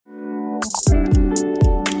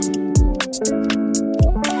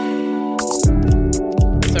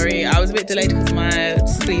bit delayed because my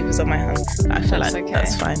sleeve is on my hand. I feel That's like okay.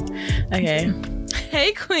 that's fine. Okay.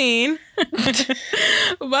 Hey, Queen.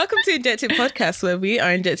 Welcome to Injecting Podcast, where we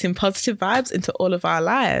are injecting positive vibes into all of our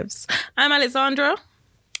lives. I'm Alexandra.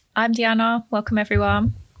 I'm Diana. Welcome,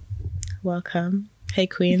 everyone. Welcome. Hey,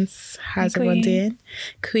 Queens. How's Hey, everyone Queen. doing?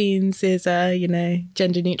 Queens is,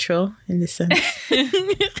 gender neutral in this sense.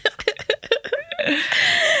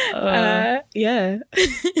 Yeah.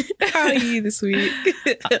 How are you this week?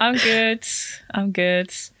 I'm good.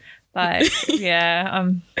 Like, yeah,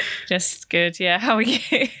 I'm just good. Yeah, how are you?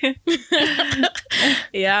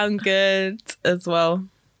 Yeah, I'm good as well.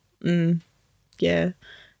 Yeah.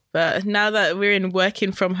 But now that we're in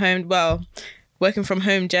working from home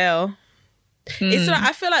jail, it's like,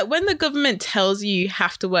 I feel like when the government tells you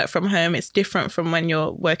have to work from home, it's different from when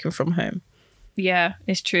you're working from home. Yeah,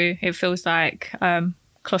 it's true. It feels like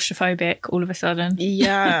claustrophobic all of a sudden.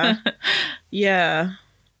 Yeah. Yeah.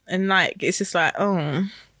 And like, it's just like, oh,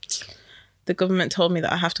 the government told me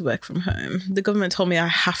that I have to work from home. The government told me I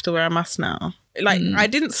have to wear a mask now. Like, I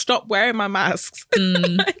didn't stop wearing my masks.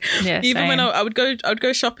 Yeah, Even when same. I would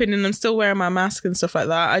go shopping and I'm still wearing my mask and stuff like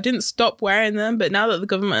that. I didn't stop wearing them, but now that the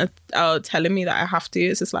government are telling me that I have to,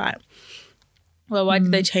 it's just like, well, why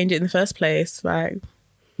did they change it in the first place? Like,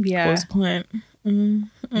 what Yeah, was the point?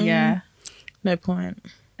 yeah. No point.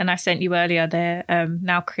 And I sent you earlier, they're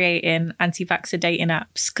now creating anti-vaxxer dating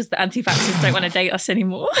apps because the anti-vaxxers don't want to date us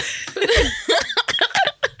anymore.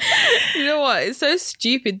 You know what? It's so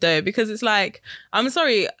stupid though, because it's like, I'm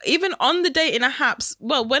sorry, even on the dating apps,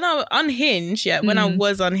 well, when I unhinged, when I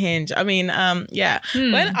was unhinged, when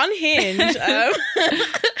unhinged,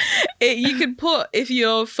 you could put if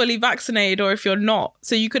you're fully vaccinated or if you're not.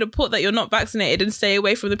 So you could have put that you're not vaccinated and stay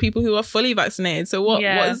away from the people who are fully vaccinated. So what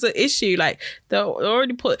is the issue? Like, they're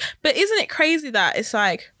already put, but isn't it crazy that it's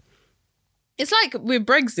like with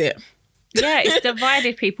Brexit. Yeah, it's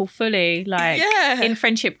divided people fully, like Yeah. in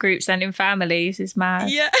friendship groups and in families. It's mad.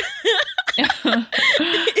 Yeah.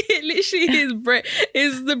 It literally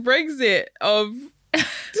is the Brexit of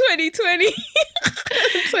 2020,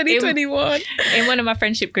 2021. In one of my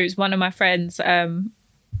friendship groups, one of my friends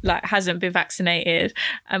hasn't been vaccinated,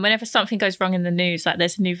 and whenever something goes wrong in the news, like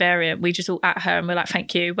there's a new variant, we just all at her and we're like,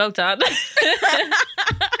 thank you, well done.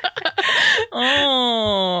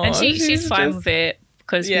 Oh, And she's fine with it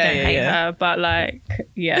because we don't hate her, but like,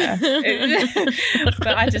 yeah.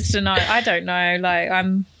 But I just don't know. I don't know. Like,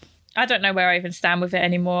 I don't know where I even stand with it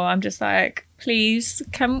anymore. I'm just like, please,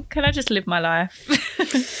 can I just live my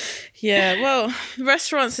life? Yeah, well,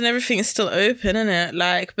 restaurants and everything is still open, isn't it?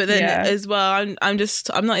 Like, but then as well, I'm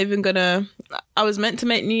not even gonna. I was meant to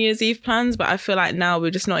make New Year's Eve plans, but I feel like now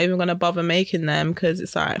we're just not even gonna bother making them because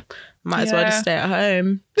it's like, might as well just stay at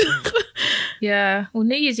home. Yeah. Well,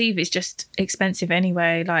 New Year's Eve is just expensive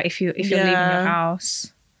anyway. Like, if you're leaving your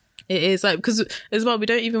house. It is, like, because as well, we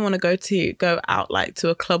don't even want to go out like to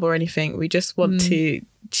a club or anything. We just want to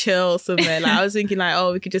chill somewhere. Like, I was thinking like,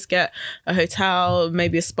 oh, we could just get a hotel,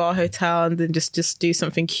 maybe a spa hotel, and then just do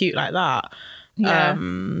something cute like that. Yeah.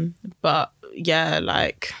 But yeah,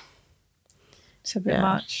 like, It's a bit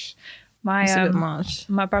much. It's a bit much.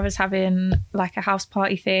 My brother's having like a house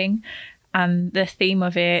party thing, and the theme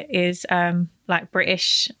of it is like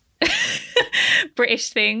British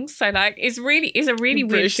things. So like it's a really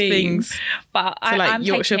British weird theme. things. But So, like, I'm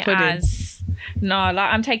Yorkshire taking it pudding.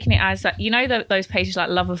 I'm taking it as like, you know, those pages like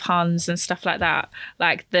Love of Huns and stuff like that,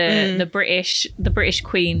 like the British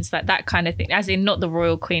queens, like that kind of thing, as in not the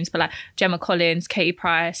royal queens, but like Gemma Collins, Katie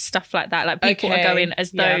Price, stuff like that. Like people are going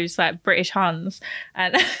as those like British Huns,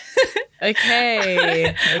 and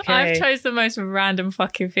Okay. I've chose the most random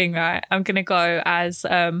fucking thing, right? I'm gonna go as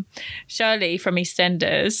Shirley from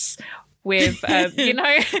EastEnders with you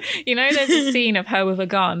know there's a scene of her with a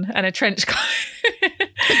gun and a trench coat.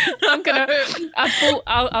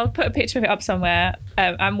 I'll put a picture of it up somewhere,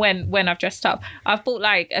 and when I've dressed up, I've bought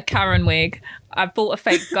like a Karen wig, I've bought a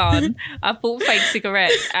fake gun, I've bought fake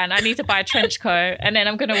cigarettes, and I need to buy a trench coat, and then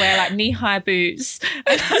I'm gonna wear like knee-high boots,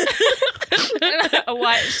 a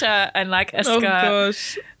white shirt, and like a skirt. Oh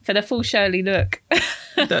gosh, for the full Shirley look.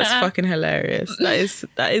 that's fucking hilarious.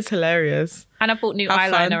 That is hilarious. And I bought new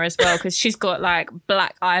Have eyeliner fun. as well, because she's got like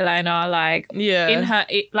black eyeliner, like in her,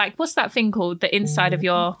 like what's that thing called? The inside of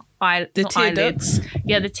your eye, The not tear eyelids. ducts?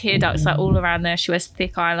 Yeah, the tear ducts, like all around there. She wears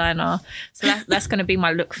thick eyeliner. So that's going to be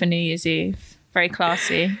my look for New Year's Eve. Very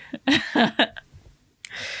classy.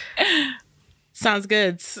 Sounds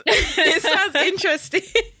good. It sounds interesting.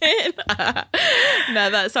 No,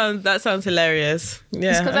 that sounds hilarious. Yeah,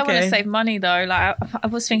 it's because I want to save money though. Like I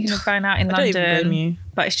was thinking of going out in London, don't even blame you.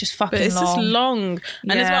 But it's just fucking long. It's just long,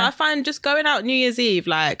 and it's what I find. Just going out New Year's Eve,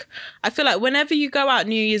 like I feel like whenever you go out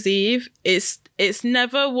New Year's Eve, it's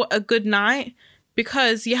never a good night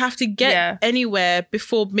because you have to get anywhere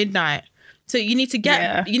before midnight. So you need to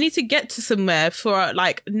get to somewhere for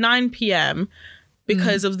like 9 p.m.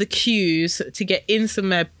 because of the queues to get in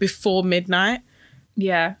somewhere before midnight.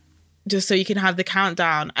 Yeah. Just so you can have the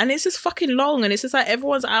countdown. And it's just fucking long. And it's just like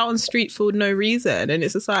everyone's out on street for no reason. And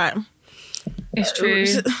it's just like... It's true.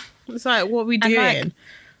 It's like, what are we doing?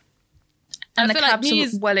 And the cabs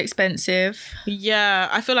are well expensive. Yeah.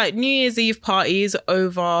 I feel like New Year's Eve parties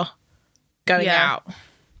over going out.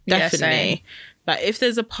 Definitely. Like if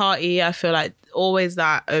there's a party, I feel like always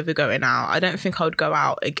that over going out. I don't think I would go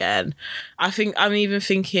out again. I think I'm even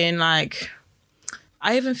thinking like,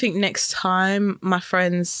 I even think next time my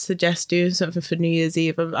friends suggest doing something for New Year's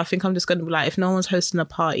Eve, I think I'm just going to be like, if no one's hosting a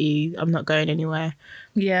party, I'm not going anywhere.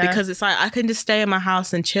 Yeah. Because it's like, I can just stay in my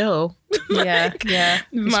house and chill. Yeah. Yeah.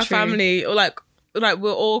 With my family. Or like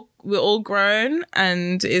we're all grown,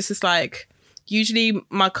 and it's just like, usually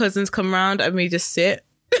my cousins come around and we just sit.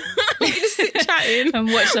 We just sit chatting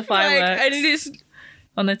and watch the fireworks. And it is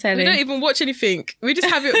on the telly. We don't even watch anything. We just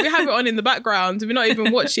have it. We have it on in the background. We're not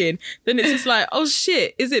even watching. Then it's just like, oh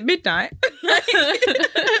shit, is it midnight? Then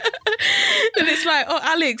it's like, oh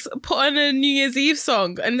Alex, put on a New Year's Eve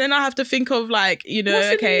song, and then I have to think of like, you know,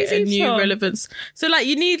 a new relevance. So like,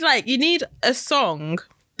 you need a song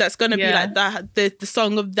that's gonna be like that, the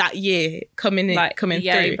song of that year coming through.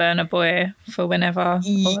 Burna Boy for whenever.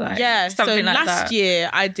 Like something like last year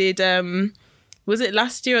I did. Was it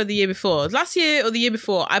last year or the year before? Last year or the year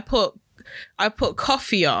before, I put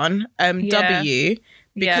Coffee on W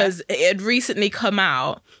because it had recently come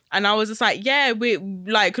out, and I was just like, we're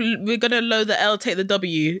gonna load the L, take the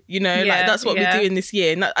W, you know, like that's what we're doing this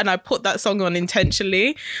year, and I put that song on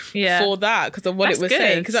intentionally for that because of what it was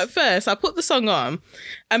saying. Because at first I put the song on,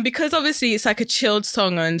 and because obviously it's like a chilled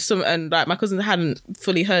song, and like my cousins hadn't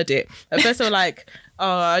fully heard it at first, they were like,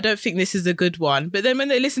 oh, I don't think this is a good one. But then when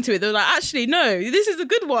they listened to it, they were like, actually, no, this is a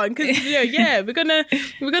good one. Because, we're gonna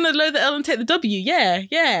load the L and take the W.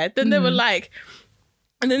 Yeah. Then they were like,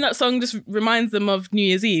 and then that song just reminds them of New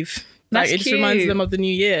Year's Eve. Like, it just reminds them of the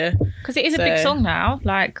new year. Because it is a big song now,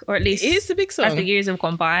 like, or at least... It is a big song. As the years have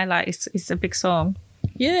gone by, like, it's a big song.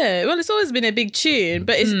 Yeah, well, it's always been a big tune,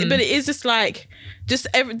 but it is just like,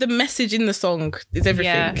 the message in the song is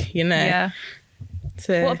everything, you know? Yeah.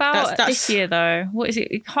 So what about this year though? What is it?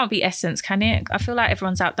 It can't be Essence, can it? I feel like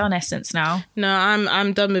everyone's outdone Essence now. No,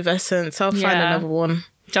 I'm done with Essence. I'll find another one.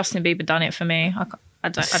 Justin Bieber done it for me. I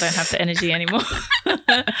don't have the energy anymore.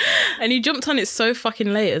 And he jumped on it so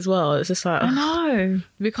fucking late as well. It's just like, I know,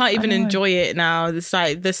 we can't even enjoy it now. It's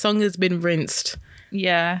like the song has been rinsed.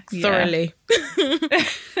 Yeah, thoroughly.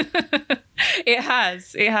 It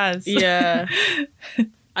has. Yeah.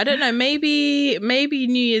 I don't know. Maybe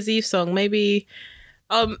New Year's Eve song. Maybe.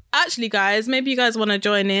 Actually, guys, maybe you guys want to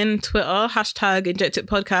join in Twitter #Injected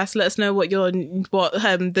Podcast. Let us know what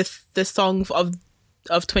the song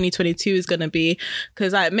of 2022 is gonna be,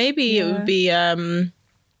 because like maybe it would be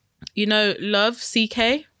Love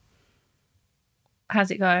CK.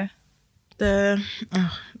 How's it go?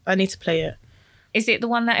 I need to play it. Is it the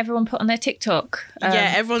one that everyone put on their TikTok?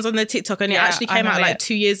 Yeah, everyone's on their TikTok, and it actually came out like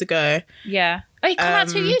 2 years ago. Yeah. Oh, it came out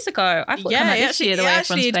 2 years ago. I thought it came out this year. The way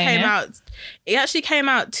everyone's playing it. It actually came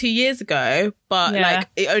out 2 years ago, but like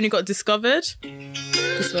it only got discovered.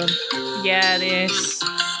 This one. Yeah, this.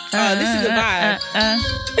 Oh, this is a vibe.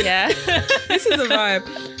 Yeah. This is a vibe.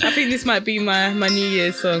 I think this might be my New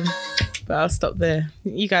Year's song. But I'll stop there.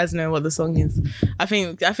 You guys know what the song is. I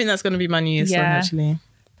think that's going to be my New Year's song, actually.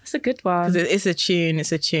 That's a good one. Because it's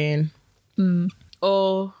a tune.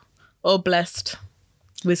 Or Blessed.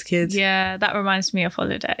 WizKid. Yeah, that reminds me of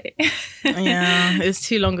holiday. Yeah, it was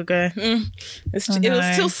too long ago. It was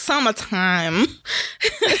still summertime.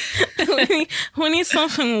 we need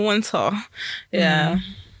something winter. Yeah.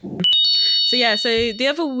 So the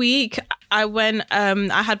other week I went,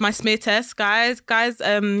 I had my smear test, guys,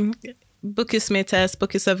 book your smear test,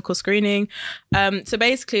 book your cervical screening. So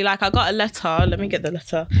basically, like, I got a letter. Let me get the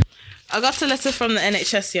letter. I got a letter from the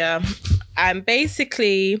NHS, and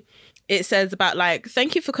basically it says about like,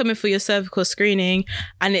 thank you for coming for your cervical screening.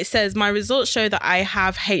 And it says, my results show that I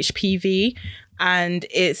have HPV and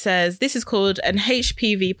it says this is called an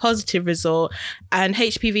HPV positive result, and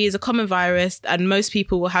HPV is a common virus and most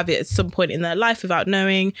people will have it at some point in their life without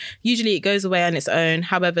knowing. Usually it goes away on its own.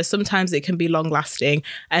 However, sometimes it can be long lasting,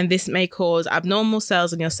 and this may cause abnormal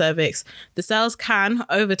cells in your cervix. The cells can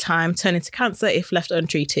over time turn into cancer if left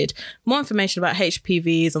untreated. More information about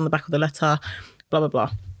HPV is on the back of the letter, blah blah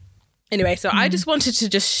blah. Anyway, so I just wanted to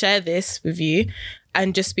just share this with you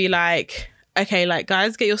and just be like, okay, like,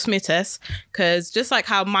 guys, get your smear test, because just like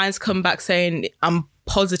how mine's come back saying I'm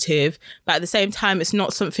positive, but at the same time, it's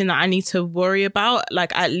not something that I need to worry about.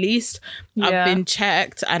 Like, at least I've been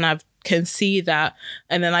checked and I can see that,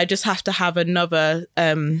 and then I just have to have another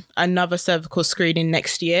cervical screening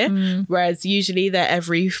next year, whereas usually they're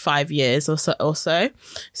every 5 years or so.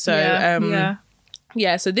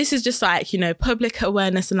 Yeah, so this is just like, you know, public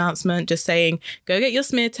awareness announcement, just saying, go get your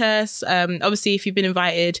smear test. Obviously, if you've been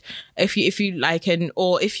invited, if you like,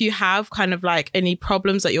 or if you have kind of like any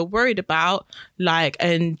problems that you're worried about, like,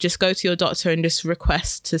 and just go to your doctor and just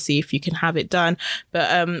request to see if you can have it done. But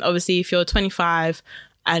obviously, if you're 25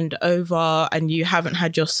 and over and you haven't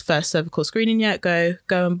had your first cervical screening yet, go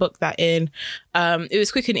and book that in. It was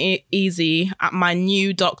quick and easy at my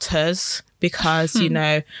new doctors because, you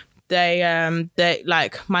know, they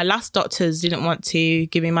like, my last doctors didn't want to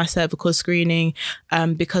give me my cervical screening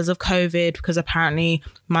because of COVID, because apparently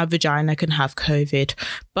my vagina can have COVID,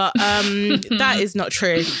 but that is not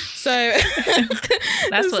true. So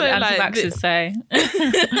that's what the anti-vaxxers say.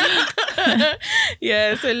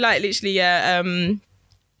 Yeah, so like literally,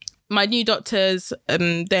 my new doctors,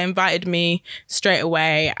 they invited me straight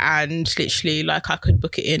away, and literally like I could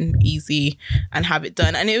book it in easy and have it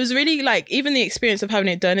done. And it was really like, even the experience of having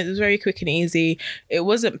it done, it was very quick and easy. It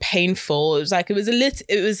wasn't painful. It was like, it was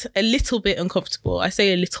a little bit uncomfortable. I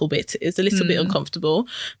say a little bit. It's a little bit uncomfortable,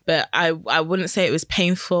 but I wouldn't say it was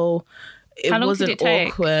painful. It wasn't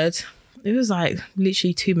awkward. It was like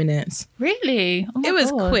literally 2 minutes. Really? Oh my it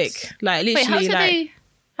was God. quick. Like literally. Wait,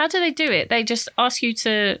 how do they do it? They just ask you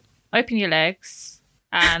to open your legs,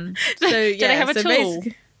 and so do they have a tool?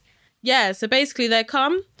 So basically they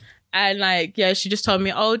come and like, she just told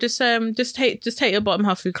me, oh, just take your bottom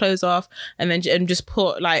half of your clothes off, and then just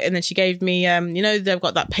put like, and then she gave me you know, they've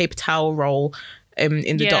got that paper towel roll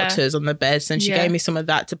in the doctors on the beds, and she gave me some of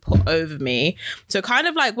that to put over me. So kind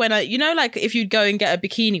of like when you know, like if you'd go and get a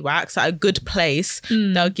bikini wax at a good place,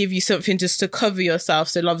 they'll give you something just to cover yourself,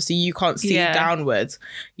 so obviously you can't see downwards.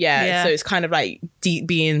 So it's kind of like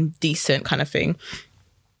being decent kind of thing.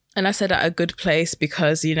 And I said at a good place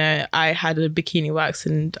because, you know, I had a bikini wax,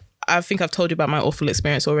 and I think I've told you about my awful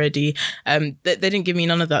experience already. They didn't give me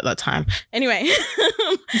none of that time. Anyway,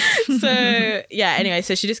 so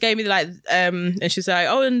she just gave me like, and she's like,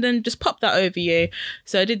 oh, and then just pop that over you.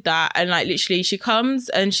 So I did that, and like literally she comes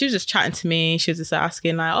and she was just chatting to me. She was just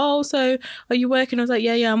asking like, oh, so are you working? I was like,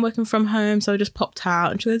 yeah, I'm working from home. So I just popped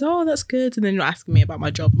out, and she goes, oh, that's good. And then asking me about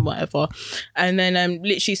my job and whatever. And then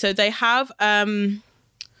literally, so they have,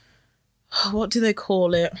 what do they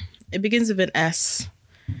call it? It begins with an S.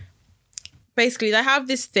 Basically, they have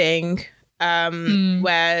this thing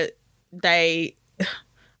where they,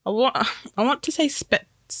 I want to say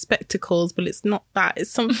spectacles, but it's not that.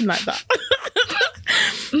 It's something like that.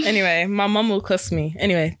 Anyway, my mum will cuss me.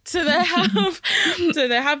 Anyway, so they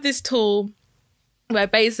have this tool where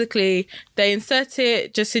basically they insert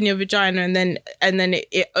it just in your vagina, and then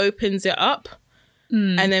it opens it up,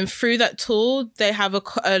 and then through that tool they have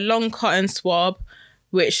a long cotton swab,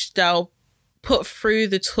 which they'll put through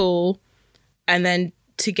the tool, and then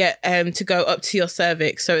to get to go up to your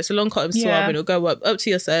cervix. So it's a long cotton swab, and it'll go up to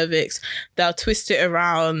your cervix. They'll twist it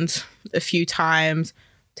around a few times,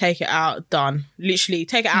 take it out, done. Literally,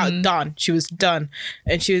 take it out, done. She was done.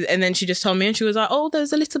 And then she just told me, and she was like, oh,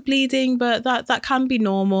 there's a little bleeding, but that can be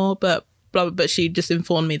normal, but blah, blah. But she just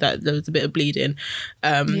informed me that there was a bit of bleeding.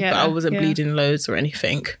 But I wasn't bleeding loads or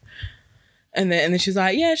anything. And then she was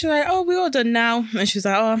like, oh, we're all done now. And she was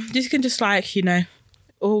like, oh, you can just like, you know,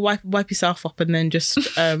 or wipe yourself up, and then just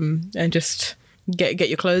get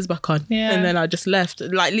your clothes back on. And then I just left.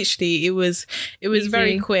 Like literally, it was easy.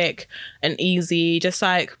 Very quick and easy. Just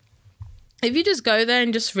like, if you just go there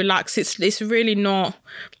and just relax, it's really not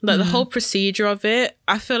like the whole procedure of it.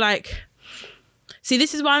 I feel like, see,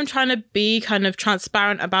 this is why I'm trying to be kind of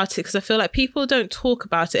transparent about it, because I feel like people don't talk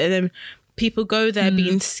about it, and then people go there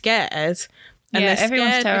being scared, and they're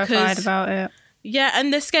everyone's terrified about it. Yeah,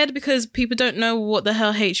 and they're scared because people don't know what the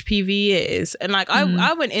hell HPV is. And like,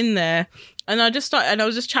 I went in there, and I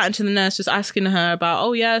was just chatting to the nurse, just asking her about,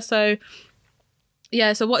 oh yeah, so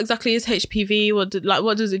yeah, so what exactly is HPV? What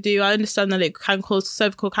does it do? I understand that it can cause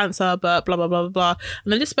cervical cancer, but blah blah blah blah blah.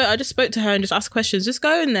 And I just spoke to her and just asked questions. Just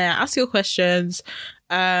go in there, ask your questions,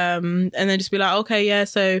 and then just be like, okay, yeah.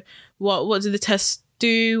 So what do the tests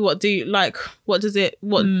do? What does it?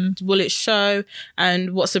 What will it show?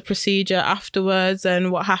 And what's the procedure afterwards? And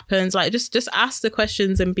what happens? Like, just ask the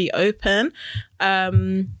questions and be open,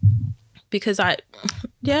 because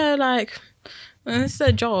it's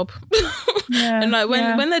their job. Yeah, and like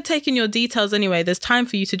when they're taking your details anyway, there's time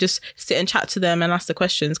for you to just sit and chat to them and ask the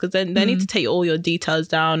questions, because then they need to take all your details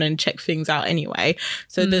down and check things out anyway.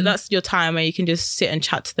 So that's your time where you can just sit and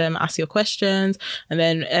chat to them, ask your questions, and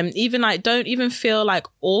then even like don't even feel like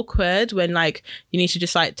awkward when like you need to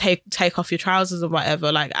just like take off your trousers or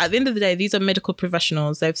whatever. Like at the end of the day, these are medical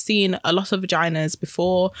professionals. They've seen a lot of vaginas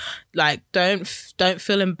before. Like don't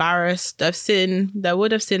feel embarrassed. They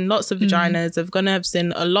would have seen lots of vaginas. They're gonna have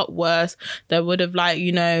seen a lot worse. They would have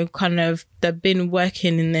they've been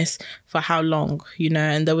working in this for how long,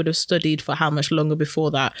 and they would have studied for how much longer before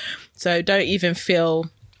that. So don't even feel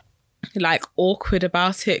like awkward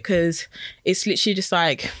about it, because it's literally just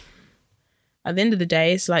like, at the end of the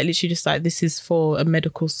day, it's like literally just like, this is for a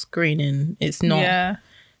medical screening. It's not,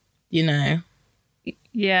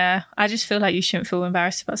 Yeah, I just feel like you shouldn't feel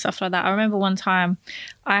embarrassed about stuff like that. I remember one time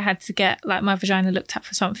I had to get like my vagina looked at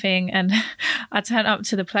for something, and I turned up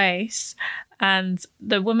to the place and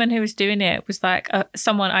the woman who was doing it was like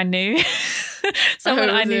someone I knew,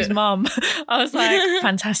 I knew's mum. I was like,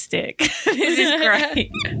 fantastic, this is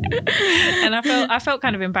great. And I felt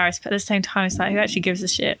kind of embarrassed, but at the same time it's like, who actually gives a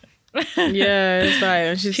shit? Yeah, it's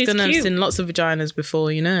like, she's gonna have seen lots of vaginas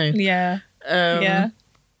before, Yeah.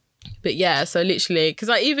 But yeah, so literally, because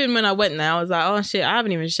like even when I went there, I was like, oh shit, I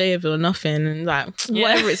haven't even shaved or nothing, and like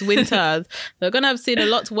whatever, it's winter, they're gonna have seen a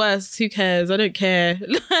lot worse. Who cares? I don't care.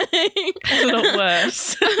 Like, a lot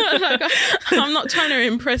worse. Like, I'm not trying to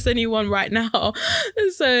impress anyone right now.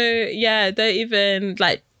 So yeah, don't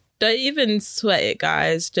even sweat it,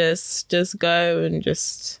 guys. Just go and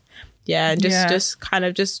just kind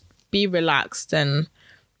of just be relaxed and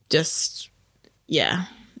just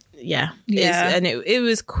and it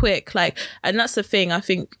was quick, like, and that's the thing. I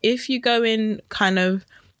think if you go in kind of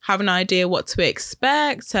have an idea what to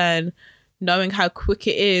expect and knowing how quick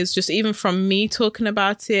it is, just even from me talking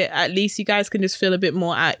about it, at least you guys can just feel a bit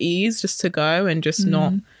more at ease just to go and just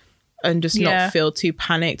not feel too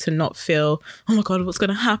panicked and not feel, oh my god, what's going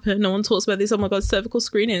to happen? No one talks about this. Oh my god, cervical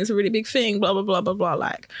screening is a really big thing, blah blah blah blah blah.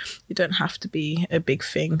 Like, you don't have to be a big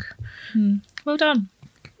thing. Well done.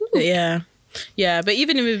 Yeah, but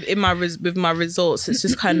even with my results, it's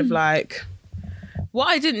just kind of like, what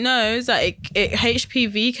I didn't know is that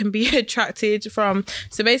HPV can be attracted from,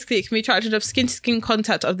 so basically it can be attracted of skin-to-skin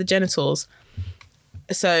contact of the genitals.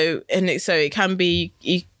 So it can be,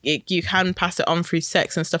 you can pass it on through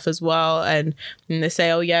sex and stuff as well. And they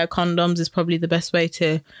say, oh yeah, condoms is probably the best way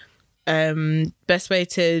to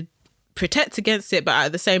protect against it. But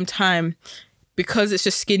at the same time, because it's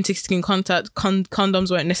just skin-to-skin contact, condoms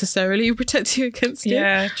won't necessarily protect you against it.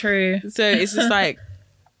 Yeah, true. So it's just like,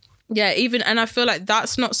 yeah, even, and I feel like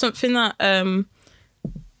that's not something that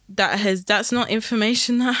that's not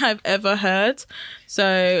information that I've ever heard.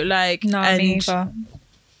 So like, no, me either.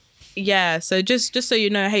 Yeah, so just so you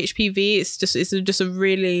know, HPV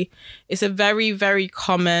it's a very, very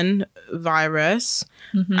common virus,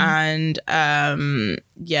 and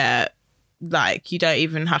like, you don't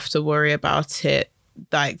even have to worry about it.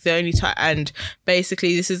 Like, the only time, and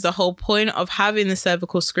basically this is the whole point of having the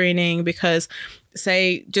cervical screening, because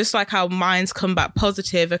say, just like how mine's come back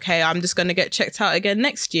positive, okay, I'm just going to get checked out again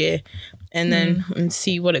next year and then and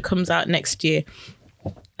see what it comes out next year.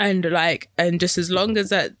 And just as long as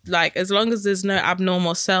there's no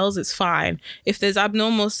abnormal cells, it's fine. If there's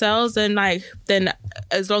abnormal cells, then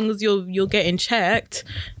as long as you're getting checked,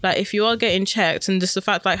 like if you are getting checked, and just the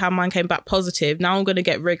fact like how mine came back positive, now I'm going to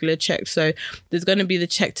get regular checks. So there's going to be the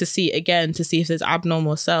check to see if there's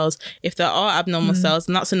abnormal cells. If there are abnormal cells,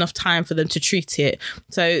 then that's enough time for them to treat it.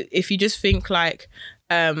 So if you just think like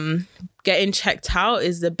getting checked out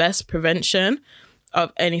is the best prevention of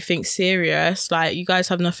anything serious, like, you guys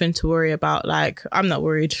have nothing to worry about. Like, I'm not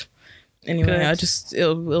worried anyway. Good.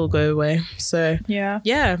 It'll go away. So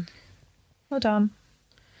yeah, well done.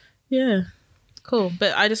 Yeah, cool.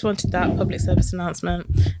 But I just wanted that public service announcement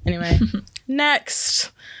anyway. Next,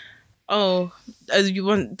 you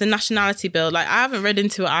want the nationality bill? Like, I haven't read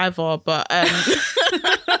into it either, but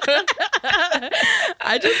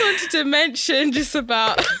I just wanted to mention just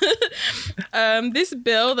about this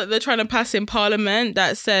bill that they're trying to pass in Parliament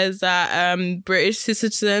that says that British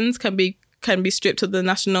citizens can be can be stripped of their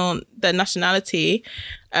nationality,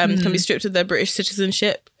 can be stripped of their British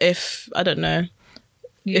citizenship if, I don't know,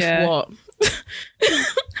 if what?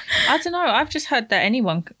 I don't know. I've just heard that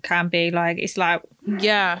anyone can be, like, it's like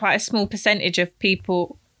quite a small percentage of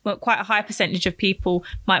people, well, quite a high percentage of people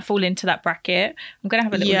might fall into that bracket. I'm going to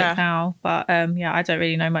have a little look now, but I don't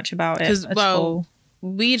really know much about it at all.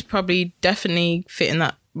 We'd probably definitely fit in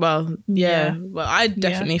that. Well, well, I'd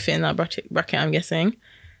definitely fit in that bracket, I'm guessing.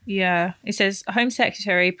 Yeah. It says Home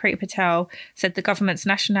Secretary Priti Patel said the government's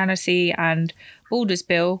Nationality and Borders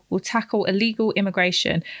Bill will tackle illegal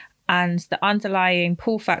immigration and the underlying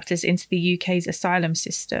pull factors into the UK's asylum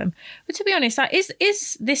system. But to be honest, like,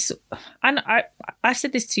 is this, and I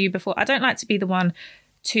said this to you before, I don't like to be the one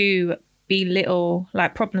to belittle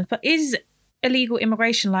like problems, but is illegal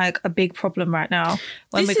immigration like a big problem right now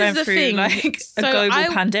when we're going through like a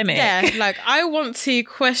global pandemic? Yeah, like I want to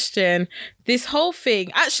question this whole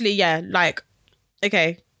thing. Actually, like,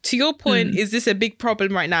 okay, to your point, is this a big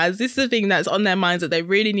problem right now? Is this the thing that's on their minds that they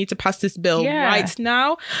really need to pass this bill right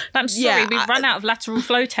now? I'm sorry, we've run out of lateral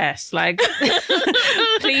flow tests. Like,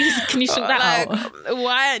 please, can you sort that out?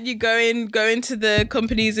 Why aren't you going to the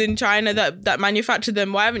companies in China that manufacture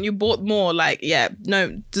them? Why haven't you bought more? Like,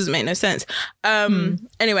 no, doesn't make no sense.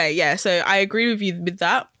 Anyway, so I agree with you with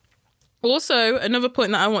that. Also, another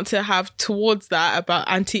point that I want to have towards that about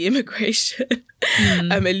anti-immigration,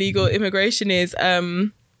 illegal immigration is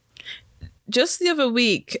just the other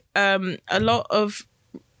week, a lot of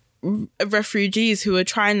refugees who are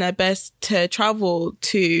trying their best to travel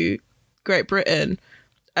to Great Britain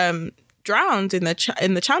drowned in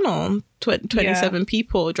the Channel. 27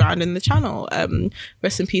 people drowned in the Channel.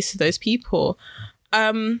 Rest in peace to those people.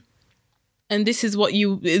 And this is what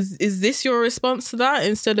is this your response to that?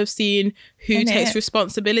 Instead of seeing who takes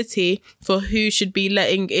responsibility for who should be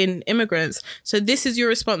letting in immigrants. So this is your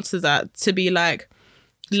response to that, to be like,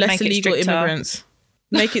 less illegal immigrants,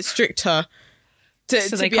 make it stricter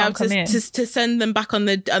to be able to send them back on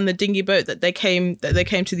the dinghy boat that they came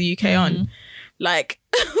to the UK on. Like,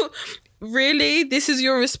 really, this is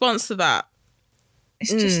your response to that?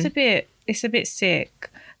 It's just a bit sick.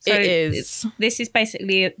 So it is. This is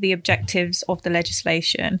basically the objectives of the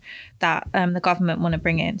legislation that the government want to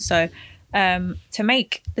bring in. So to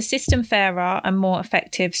make the system fairer and more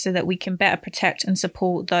effective so that we can better protect and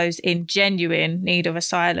support those in genuine need of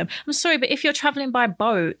asylum. I'm sorry, but if you're travelling by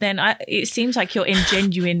boat, then it seems like you're in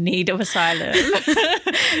genuine need of asylum.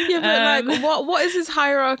 But like, what is this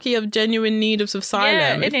hierarchy of genuine need of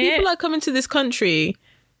asylum? If people are coming to this country,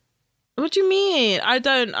 what do you mean? I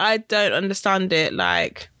don't understand it.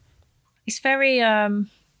 Like, it's very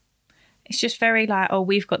it's just very like, oh,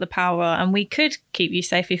 we've got the power and we could keep you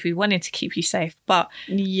safe if we wanted to keep you safe. But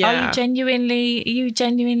are you genuinely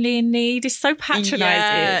in need? It's so patronising.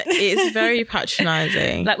 Yeah, it's very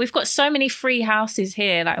patronising. Like, we've got so many free houses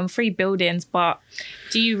here, like, and free buildings, but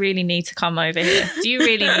do you really need to come over here? Do you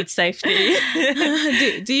really need safety?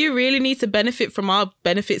 do you really need to benefit from our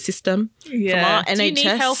benefit system? Yeah. From our NHS? Do you need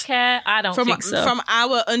healthcare? I don't think so. From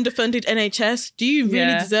our underfunded NHS? Do you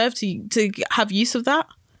really deserve to have use of that?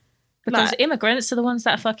 Because immigrants are the ones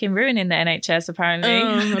that are fucking ruining the NHS,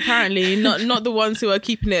 apparently. Apparently, not the ones who are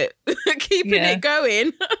keeping it it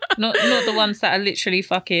going. not the ones that are literally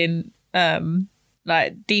fucking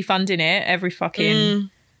like defunding it every fucking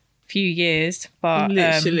few years. But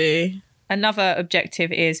literally, another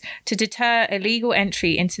objective is to deter illegal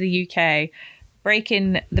entry into the UK,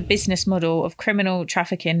 breaking the business model of criminal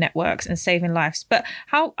trafficking networks and saving lives. But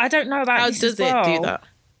how? I don't know about how this does as well. it do that?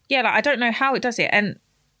 Yeah, like, I don't know how it does it, and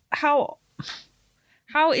how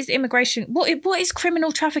is immigration? What is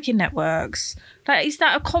criminal trafficking networks? Like, is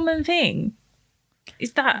that a common thing?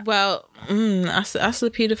 Is that ask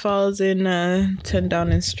the paedophiles in 10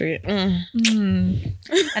 Downing Street. And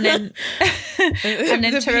then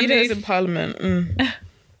the to remove in Parliament.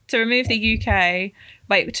 To remove the UK.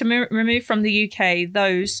 Wait, to remove from the UK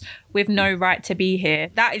those with no right to be here.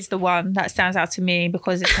 That is the one that stands out to me,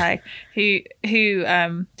 because it's like who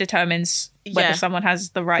determines whether someone has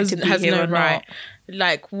the right to be here or not.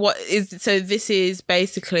 Like, what is, so this is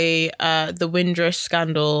basically the Windrush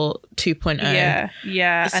scandal 2.0.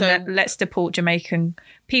 Yeah. So, and then let's deport Jamaican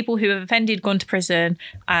people who have offended, gone to prison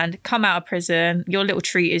and come out of prison. Your little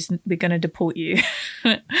treat is we're going to deport you.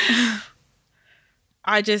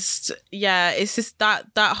 it's just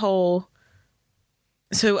that whole.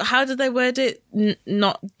 So how did they word it?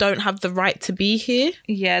 Don't have the right to be here.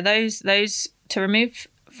 Yeah, those to remove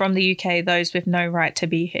from the UK those with no right to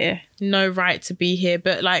be here. No right to be here,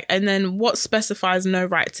 but like, and then what specifies no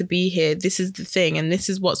right to be here? This is the thing, and this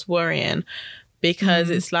is what's worrying, because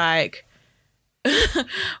it's like,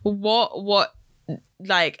 what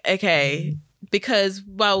like, okay, because,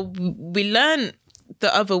 well, we learned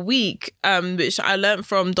the other week, which I learned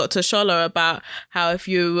from Dr. Scholler, about how if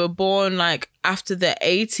you were born like after the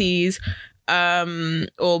 80s,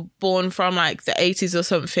 or born from like the 80s or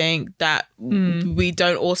something, that we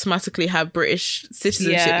don't automatically have British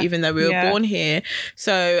citizenship, even though we were born here.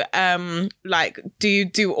 So like,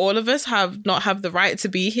 do all of us not have the right to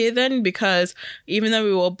be here then? Because even though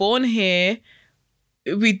we were born here,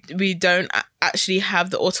 we don't actually have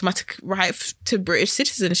the automatic right to British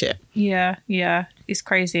citizenship. Yeah, it's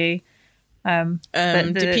crazy.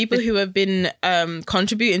 The people who have been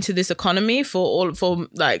contributing to this economy for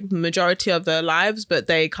like majority of their lives, but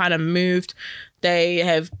they kind of moved.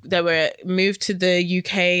 They were moved to the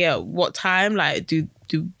UK at what time? Like, do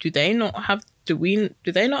they not have? Do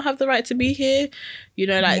they not have the right to be here? You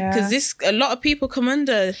know, like, because a lot of people come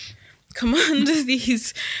under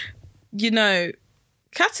these, you know,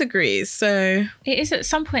 categories. So it is, at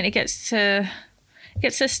some point it gets to a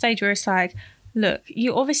stage where it's like, look,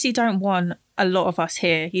 you obviously don't want a lot of us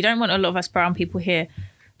here. You don't want a lot of us brown people here.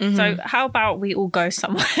 So how about we all go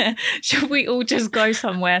somewhere? Should we all just go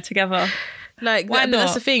somewhere together? Like, why not?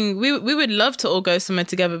 That's the thing. We would love to all go somewhere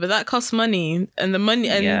together, but that costs money, and the money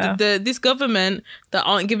and this government that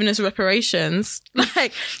aren't giving us reparations,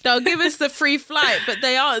 like, they'll give us the free flight, but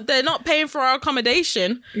they're not paying for our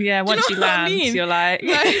accommodation. Yeah, once you land, you're like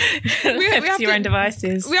we have to your own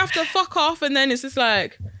devices. We have to fuck off, and then it's just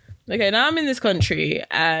like, okay, now I'm in this country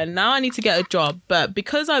and now I need to get a job, but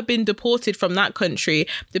because I've been deported from that country,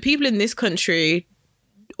 the people in this country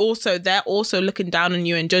they're also looking down on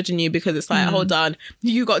you and judging you, because it's like, hold on,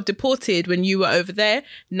 you got deported when you were over there.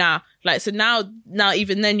 Now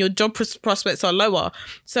even then your job prospects are lower.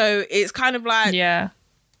 So it's kind of like,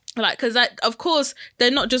 like, because of course they're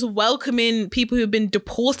not just welcoming people who've been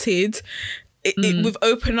deported with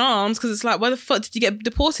open arms, because it's like, why the fuck did you get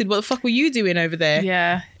deported? What the fuck were you doing over there?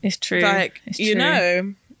 Yeah, it's true. Like, it's you true.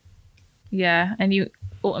 know. Yeah, and you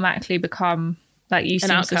automatically become, like, you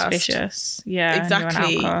seem suspicious. Yeah,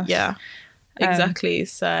 exactly. Yeah, exactly.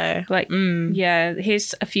 So, like,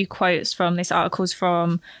 here's a few quotes from this article's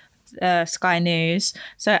from Sky News.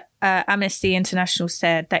 So Amnesty International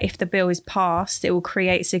said that if the bill is passed, it will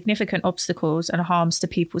create significant obstacles and harms to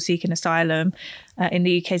people seeking asylum in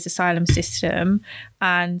the UK's asylum system.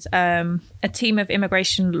 And a team of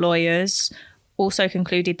immigration lawyers also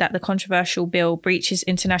concluded that the controversial bill breaches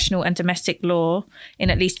international and domestic law in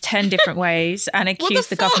at least 10 different ways, and accused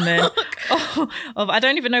the government of, I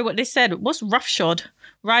don't even know what this said. What's roughshod?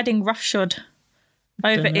 Riding roughshod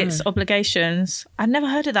over its obligations. I'd never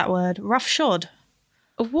heard of that word, roughshod.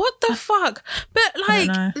 What the fuck? But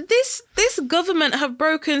like, this government have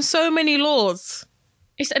broken so many laws.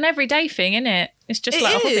 It's an everyday thing, isn't it? It's just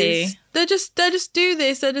like a hobby. They just do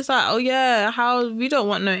this. They're just like, oh yeah, we don't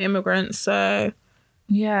want no immigrants. So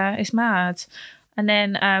yeah, it's mad. And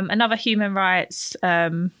then another human rights,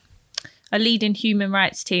 a leading human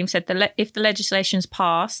rights team said that if the legislation's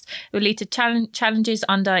passed, it will lead to challenges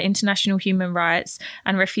under international human rights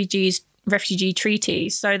and refugee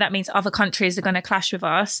treaties. So that means other countries are going to clash with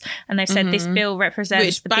us. And they've said this bill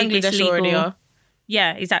represents the biggest legal... already are.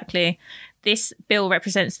 Yeah, exactly. This bill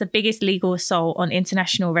represents the biggest legal assault on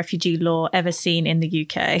international refugee law ever seen in the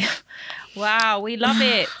UK. Wow, we love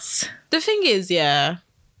it. The thing is, if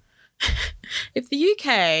the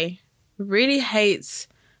UK really hates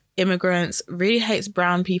immigrants, really hates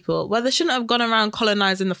brown people, well, they shouldn't have gone around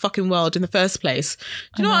colonizing the fucking world in the first place.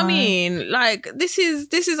 Do you know what I mean? Like, this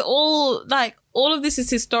is all, like, all of this is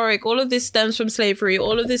historic. All of this stems from slavery.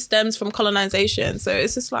 All of this stems from colonization. So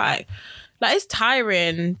it's just like it's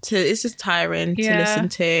tiring to listen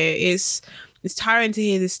to. It's tiring to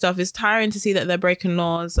hear this stuff. It's tiring to see that they're breaking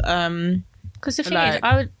laws. Because the thing is,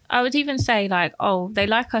 I would even say, like, oh, they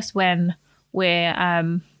like us when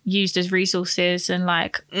we're used as resources and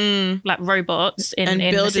like robots in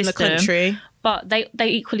building the country. But they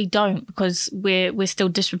equally don't, because we're still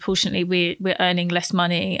disproportionately we're earning less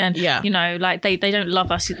money, and you know, like they don't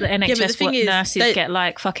love us. The NHS nurses get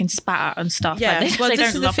like fucking spat at and stuff. Yeah, like well, they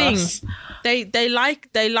this don't is love the thing. us. They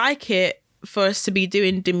like it for us to be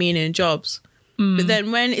doing demeaning jobs, but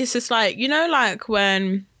then when it's just like, you know, like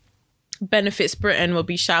when Benefits Britain will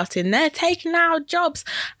be shouting, they're taking our jobs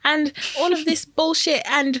and all of this bullshit,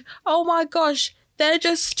 and oh my gosh, they're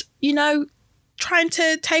just, you know, trying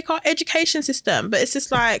to take our education system. But it's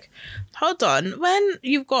just like, hold on, when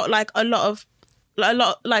you've got like a lot,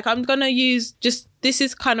 like, I'm gonna use just, this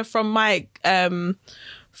is kind of from my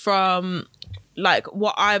from like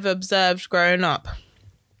what I've observed growing up.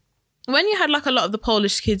 When you had like a lot of the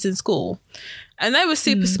Polish kids in school and they were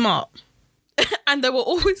super smart, and they were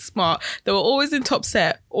always smart. They were always in top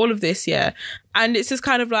set, all of this, yeah. And it's just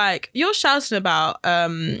kind of like, you're shouting about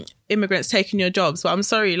immigrants taking your jobs, but I'm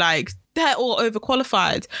sorry, like, they're all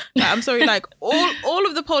overqualified. Like, I'm sorry, like, all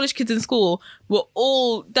of the Polish kids in school were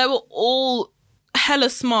all hella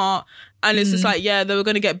smart. And it's just like, yeah, they were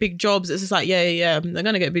going to get big jobs. It's just like, yeah, they're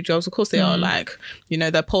going to get big jobs. Of course they are. Like, you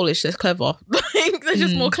know, they're Polish, they're clever. Like, they're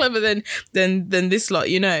just more clever than this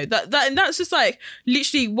lot, you know. And that's just like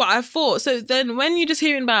literally what I thought. So then when you're just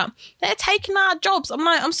hearing about, they're taking our jobs, I'm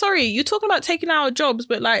like, I'm sorry, you're talking about taking our jobs,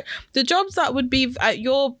 but like the jobs that would be at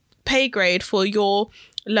your pay grade for your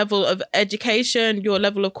level of education, your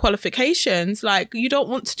level of qualifications, like you don't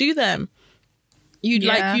want to do them. You'd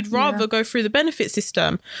rather go through the benefit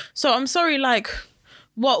system. So I'm sorry, like,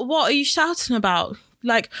 what are you shouting about?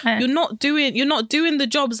 Like, you're not doing the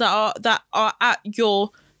jobs that are at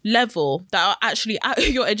your level, that are actually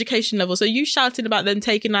at your education level. So you shouting about them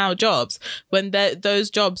taking our jobs when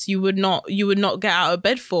those jobs you would not get out of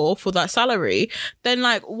bed for that salary. Then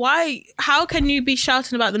like, why? How can you be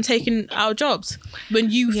shouting about them taking our jobs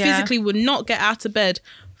when you physically would not get out of bed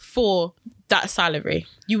for that salary?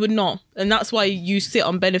 You would not. And that's why you sit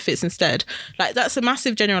on benefits instead. Like, that's a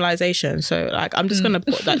massive generalization. So like, I'm just going to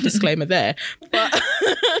put that disclaimer there. But,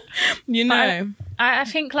 you know. But I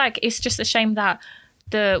think like, it's just a shame that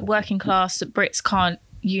the working class Brits can't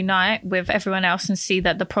unite with everyone else and see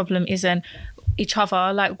that the problem isn't each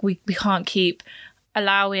other. Like, we can't keep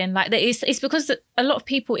allowing, like, it's because a lot of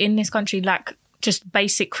people in this country lack just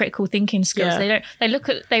basic critical thinking skills.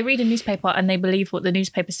 They read a newspaper and they believe what the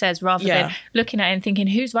newspaper says rather than looking at it and thinking,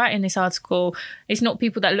 who's writing this article? It's not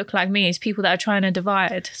people that look like me, it's people that are trying to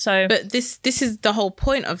divide. So but this is the whole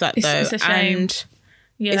point of that, though. It's a shame. And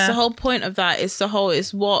it's the whole point of that. It's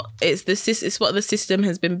what the system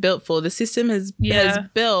has been built for. The system has been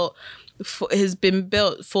built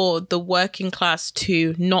for the working class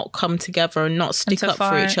to not come together and not stick up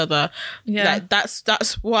for each other. Like,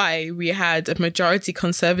 that's why we had a majority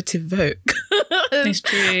Conservative vote. It's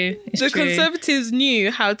true. The Conservatives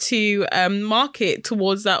knew how to market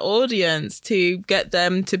towards that audience to get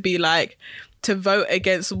them to be like, to vote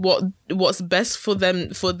against what's best for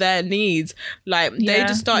them, for their needs. Like, they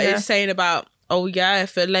just started saying about, oh yeah,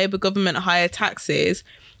 if a Labour government higher taxes,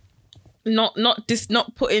 not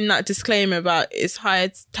putting that disclaimer about it's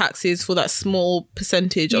higher taxes for that small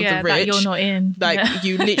percentage of the rich that you're not in. Like,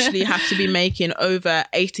 you literally have to be making over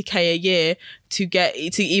 80k a year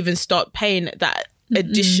to even start paying that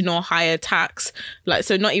additional higher tax. Like,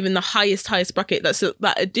 so not even the highest bracket, that's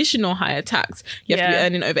that additional higher tax. You have to be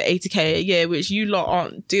earning over 80k a year, which you lot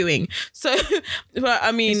aren't doing. So but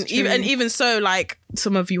I mean, even so, like,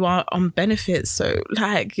 some of you are on benefits, so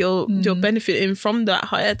like you're benefiting from that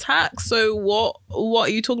higher tax. So what are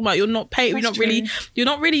you talking about? You're not paying. You're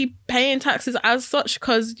not really paying taxes as such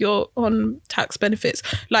because you're on tax benefits.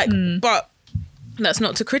 Like, but that's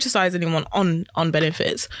not to criticize anyone on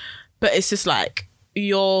benefits, but it's just like,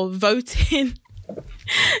 you're voting.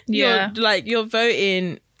 You're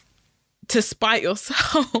voting to spite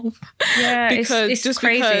yourself. Yeah, because it's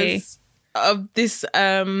crazy. Because of this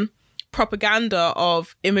propaganda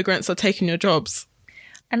of immigrants are taking your jobs.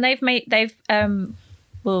 And the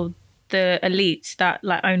elites that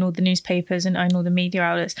like own all the newspapers and own all the media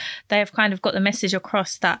outlets, they have kind of got the message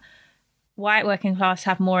across that white working class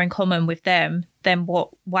have more in common with them than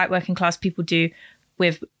what white working class people do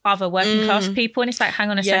with other working class people. And it's like, hang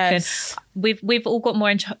on a second, we've all got more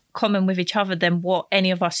in common with each other than what any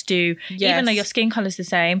of us do. Even though your skin colour's the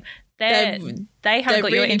same, they haven't got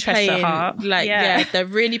really your interests at heart. Like, they're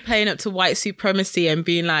really playing up to white supremacy and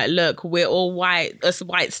being like, look, we're all white, us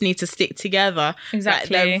whites need to stick together.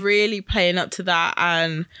 Exactly. Like, they're really playing up to that,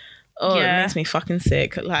 and it makes me fucking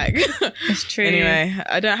sick. Like, it's true. Anyway,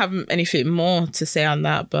 I don't have anything more to say on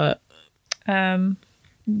that, but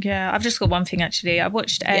yeah, I've just got one thing actually. I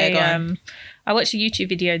watched a YouTube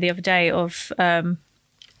video the other day of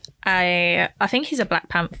I think he's a Black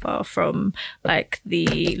Panther from like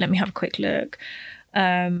let me have a quick look.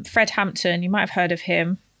 Fred Hampton, you might have heard of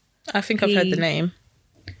him. I think I've heard the name.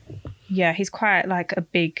 Yeah, he's quite like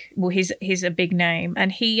he's a big name,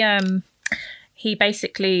 and he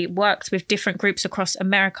basically worked with different groups across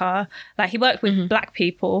America. Like, he worked with Black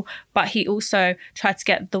people, but he also tried to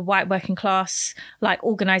get the white working class, like,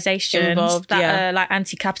 organisations involved, that are, like,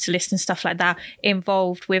 anti-capitalist and stuff like that,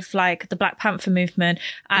 involved with, like, the Black Panther movement.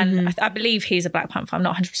 And I believe he's a Black Panther. I'm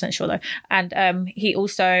not 100% sure, though. And he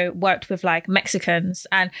also worked with, like, Mexicans.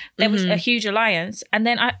 And there was a huge alliance. And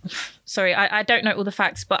then I don't know all the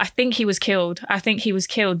facts, but I think he was killed.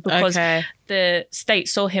 Because the state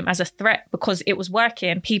saw him as a threat because it was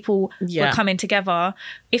working. People were coming together.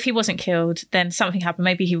 If he wasn't killed, then something happened.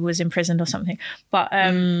 Maybe he was imprisoned or something. But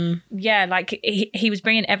like he was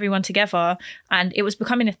bringing everyone together, and it was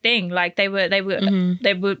becoming a thing. Like they were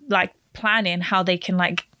like planning how they can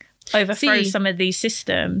like overthrow some of these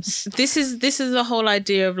systems. This is the whole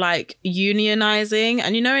idea of like unionizing,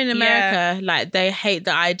 and in America, like they hate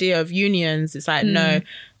the idea of unions. It's like no.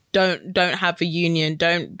 Don't have a union.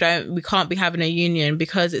 We can't be having a union,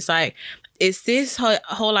 because it's like, it's this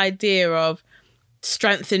whole idea of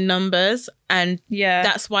strength in numbers, and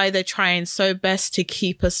that's why they're trying so best to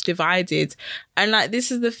keep us divided. And like,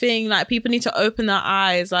 this is the thing, like people need to open their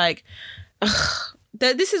eyes. Like,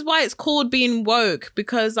 this is why it's called being woke,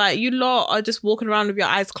 because like you lot are just walking around with your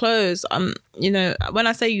eyes closed. When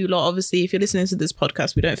I say you lot, obviously if you're listening to this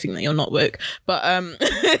podcast, we don't think that you're not woke, but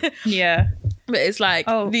but it's like,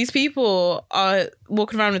 these people are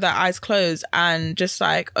walking around with their eyes closed, and just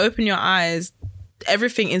like, open your eyes.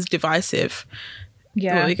 Everything is divisive.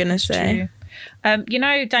 Yeah. What are we going to say?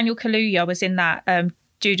 Daniel Kaluuya was in that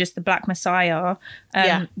Judas the Black Messiah.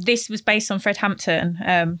 This was based on Fred Hampton.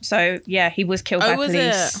 He was killed by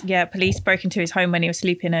police. Yeah, police broke into his home when he was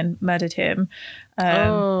sleeping and murdered him.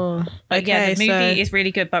 Okay. The movie is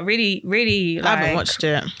really good, but really, really, I haven't watched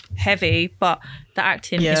it. Heavy, but the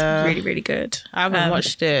acting is really, really good. I haven't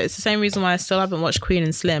watched it. It's the same reason why I still haven't watched Queen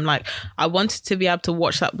and Slim. Like, I wanted to be able to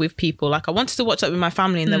watch that with people. Like, I wanted to watch that with my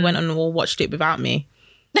family, and they went and all watched it without me.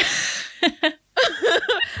 And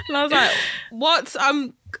I was like, what?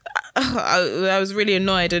 I was really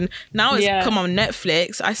annoyed, and now it's come on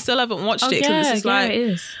Netflix. I still haven't watched it, because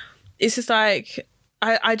it's just like,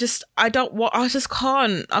 I just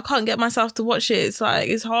can't get myself to watch it. It's like,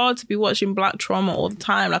 it's hard to be watching black trauma all the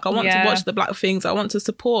time. Like, I want to watch the black things. I want to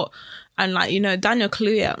support, and like, Daniel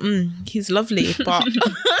Kaluuya, he's lovely, but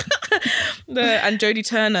and Jodie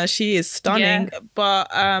Turner, she is stunning, but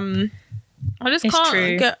I just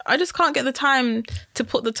can't get the time to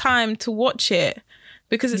put the time to watch it,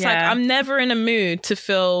 because it's like, I'm never in a mood to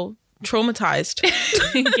feel traumatized.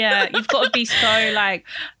 You've got to be so like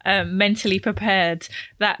mentally prepared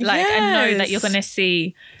that like, I know that you're gonna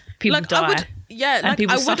see people die. I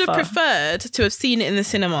would have preferred to have seen it in the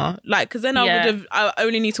cinema, like, because then I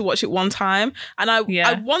only need to watch it one time, and I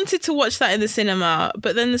wanted to watch that in the cinema,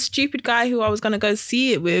 but then the stupid guy who I was going to go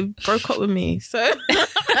see it with broke up with me, so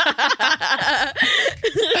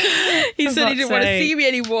he said he didn't want to see me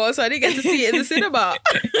anymore, so I didn't get to see it in the cinema.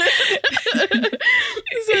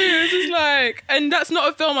 So it was just like, and that's not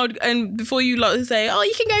a film and before you lot say, oh,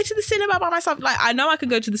 you can go to the cinema by myself, like, I know I can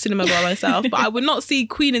go to the cinema by myself, but I would not see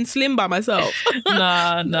Queen and Slim by myself.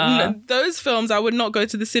 No. Those films I would not go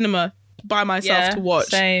to the cinema by myself to watch.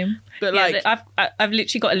 Same. But like, I've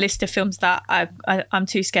literally got a list of films that I'm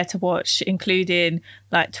too scared to watch, including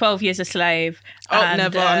like 12 Years a Slave.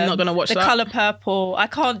 Never. I'm not gonna watch The that. Colour Purple. I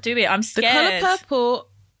can't do it. I'm scared. The Colour Purple.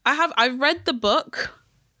 I've read the book.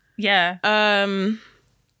 Yeah.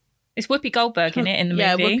 It's Whoopi Goldberg in it in the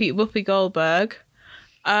movie. Yeah, Whoopi Goldberg.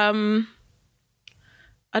 I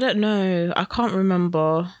don't know. I can't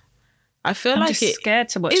remember. I feel I'm like just scared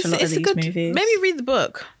to watch a lot of these movies. Maybe read the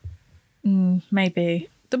book. Maybe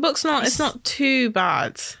the book's not. It's not too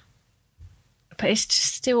bad, but it's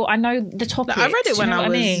just still. I know the topic. I read it when I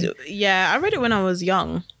was. I read it when I was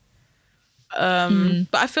young. But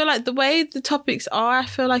I feel like the way the topics are, I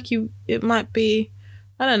feel like it might be.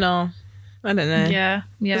 I don't know. Yeah.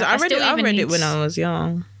 I read it when I was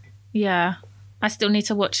young. Yeah, I still need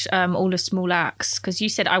to watch all the Small Axe, because you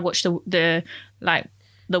said I watched the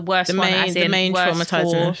worst one, as in the main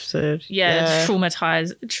traumatizing episode.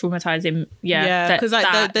 Traumatizing. Yeah, because like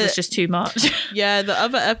that was just too much. Yeah, the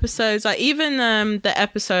other episodes, like even the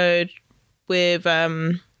episode with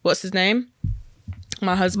what's his name?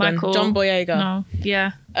 My husband, Michael. John Boyega. No,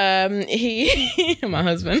 yeah. He my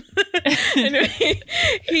husband. Anyway,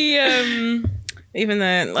 he even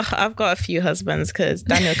though I've got a few husbands, because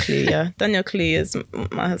Daniel Kaluuya is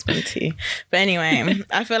my husband too. But anyway,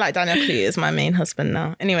 I feel like Daniel Kaluuya is my main husband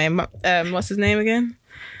now. Anyway, what's his name again?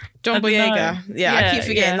 John Boyega. Yeah, I keep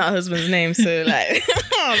forgetting that husband's name. So like,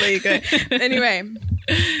 there you go. Anyway,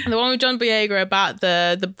 the one with John Boyega about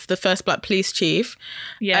the first black police chief.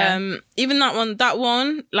 Yeah. Even that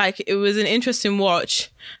one, like, it was an interesting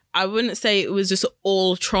watch. I wouldn't say it was just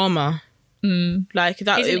all trauma. Like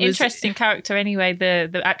that, he's an interesting character anyway.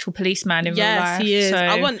 The actual policeman in real life. Yes, he is. So,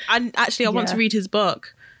 I want to read his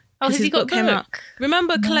book. Oh, has he got a book?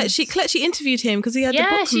 Remember, Colette? She interviewed him because he had the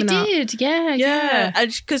book coming out. Yeah, she did. Yeah.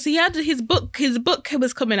 Because he had his book. His book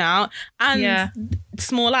was coming out, and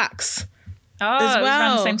Small Axe. as well.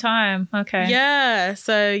 Around the same time. Okay. Yeah.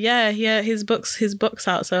 So his books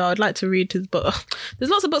out. So I'd like to read his book.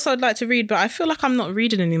 There's lots of books I'd like to read, but I feel like I'm not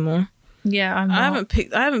reading anymore. Yeah, I haven't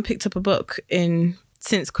picked up a book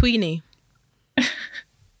since Queenie.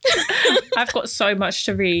 I've got so much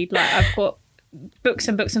to read. Like I've got books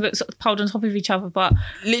and books and books piled on top of each other, but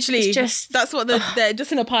literally it's just that's what they're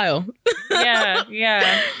just in a pile. yeah.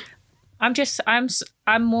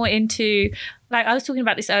 I'm more into, like I was talking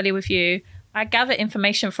about this earlier with you. I gather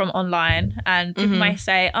information from online, and people might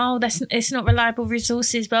say, "Oh, it's not reliable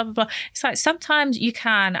resources." Blah blah blah. It's like sometimes you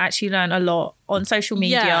can actually learn a lot on social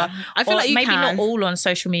media. Yeah, I feel like you maybe can. not all on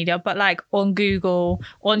social media, but like on Google,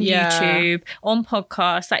 on YouTube, on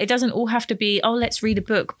podcasts. Like it doesn't all have to be, oh, let's read a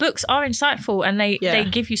book. Books are insightful and they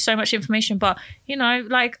give you so much information. But you know,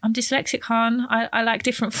 like I'm dyslexic, Han. I like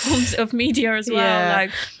different forms of media as well. Yeah.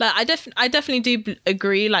 Like I definitely do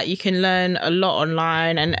agree. Like you can learn a lot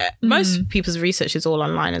online, and most people's research is all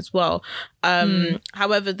online as well.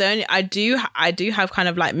 However, I do have kind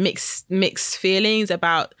of like mixed feelings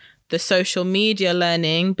about the social media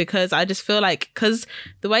learning, because I just feel like, because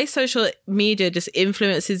the way social media just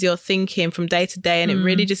influences your thinking from day to day, and it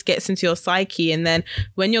really just gets into your psyche, and then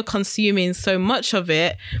when you're consuming so much of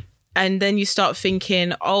it, and then you start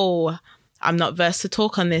thinking, oh, I'm not versed to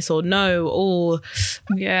talk on this, or no, or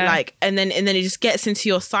like, and then it just gets into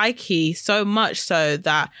your psyche so much so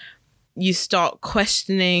that you start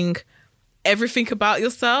questioning everything about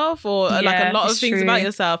yourself, or like a lot of things about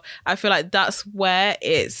yourself. I feel like that's where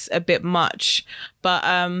it's a bit much, but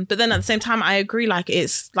then at the same time I agree, like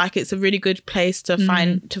it's a really good place to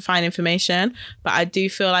find information, but I do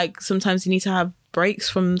feel like sometimes you need to have breaks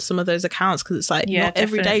from some of those accounts, because it's like not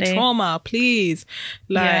everyday trauma, please.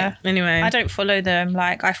 Anyway, I don't follow them.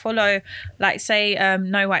 Like I follow, like say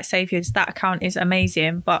No White Saviors, that account is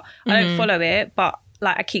amazing, but I don't follow it, but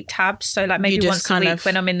like I keep tabs, so like maybe once a week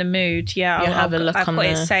when I'm in the mood, I'll have a look. I've got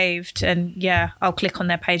it saved, and I'll click on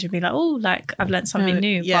their page and be like, oh, like I've learned something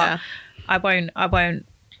new. But I won't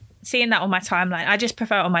seeing that on my timeline. I just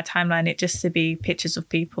prefer it on my timeline it just to be pictures of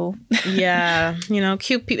people.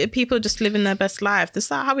 Cute people just living their best life. That's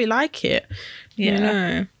how we like it. You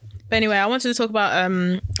know. But anyway, I wanted to talk about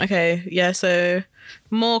so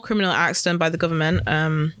more criminal acts done by the government.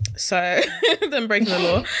 So them breaking the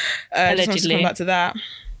law. Allegedly. Just want to come back to that.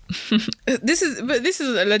 This is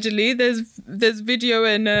allegedly. There's video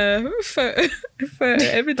and photo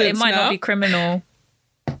evidence. But it might not be criminal.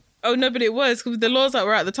 Oh no, but it was, because the laws that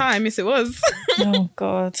were at the time. Yes, it was. Oh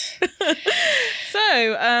God.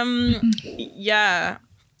 So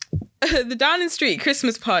the Downing Street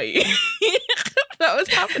Christmas party that was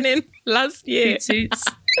happening last year.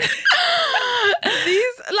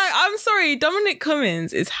 I'm sorry, Dominic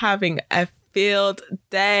Cummings is having a field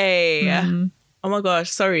day. Oh my gosh,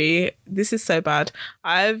 sorry, this is so bad.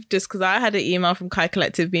 because I had an email from Kai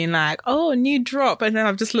Collective being like, oh, new drop, and then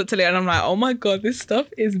I've just looked at it and I'm like, oh my god, this stuff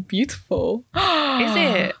is beautiful. Is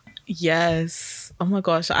it? Yes. Oh my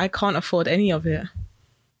gosh, I can't afford any of it.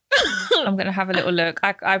 I'm gonna have a little look.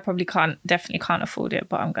 I probably definitely can't afford it,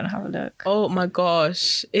 but I'm gonna have a look. Oh my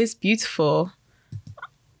gosh, it's beautiful.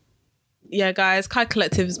 Yeah, guys, Kai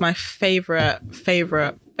Collective is my favorite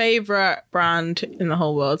brand in the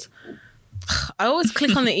whole world. I always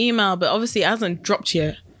click on the email, but obviously it hasn't dropped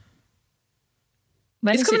yet.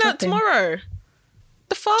 It's coming out tomorrow.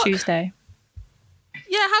 The fuck? Tuesday.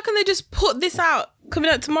 Yeah, how can they just put this out coming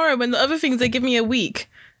out tomorrow when the other things they give me a week's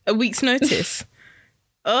notice?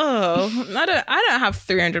 Oh, I don't have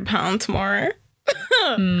 £300 tomorrow.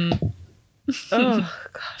 Oh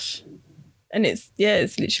gosh. And it's literally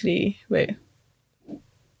it's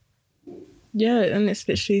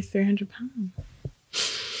literally £300.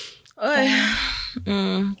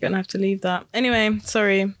 Gonna have to leave that. Anyway,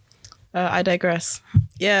 sorry. I digress.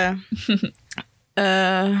 Yeah.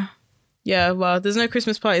 Well, there's no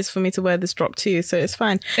Christmas parties for me to wear this drop to, so it's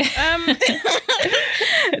fine.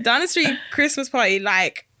 Downing Street Christmas party,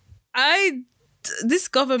 like this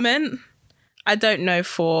government, I don't know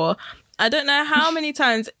how many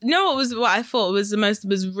times. What I thought was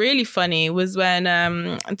really funny was when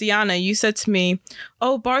Diana, you said to me,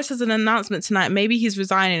 oh, Boris has an announcement tonight, maybe he's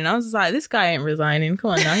resigning. And I was like, this guy ain't resigning, come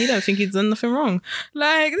on now, he don't think he's done nothing wrong,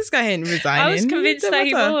 like this guy ain't resigning. I was convinced that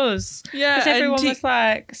he was, because everyone was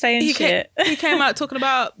like saying shit. He came out talking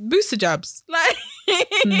about booster jabs, like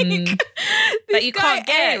that you can't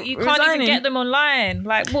even get them online.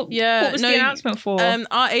 Like what was the announcement for?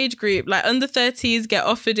 Our age group, like under 30s, get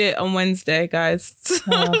offered it on Wednesday, guys.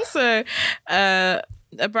 So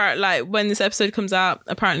about like when this episode comes out,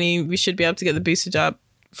 apparently we should be able to get the booster jab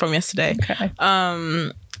from yesterday. Okay.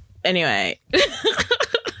 Anyway.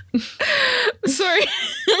 sorry.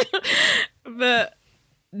 But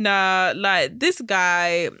nah, like this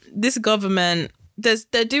government,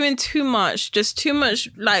 they're doing too much, just too much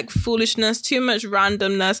like foolishness, too much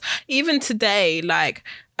randomness. Even today, like,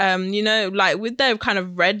 like with their kind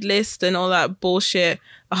of red list and all that bullshit.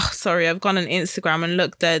 Oh, sorry, I've gone on Instagram and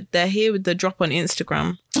look, they're here with the drop on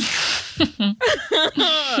Instagram.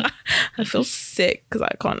 I feel sick because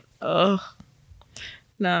I can't.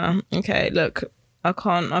 Nah. Okay, look, I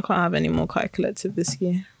can't have any more Kai Collective this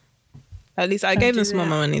year. At least I gave them some more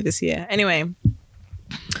money this year. Anyway.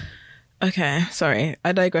 Okay, sorry.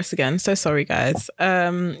 I digress again. So sorry, guys.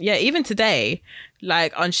 Yeah, even today,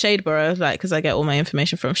 like on Shadeborough, like, because I get all my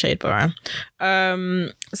information from Shadeborough.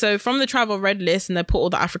 So from the travel red list, and they put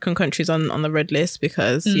all the African countries on the red list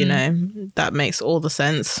because, you know, that makes all the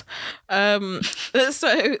sense.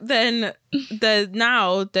 So then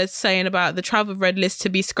they're saying about the travel red list to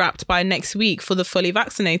be scrapped by next week for the fully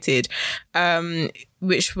vaccinated,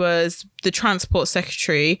 which was the Transport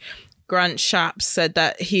Secretary, Grant Shapps, said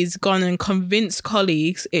that he's gone and convinced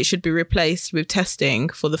colleagues it should be replaced with testing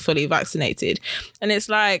for the fully vaccinated. And it's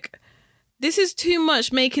like, this is too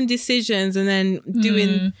much making decisions and then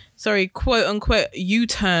doing, quote unquote,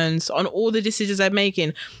 U-turns on all the decisions they're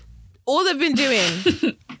making. All they've been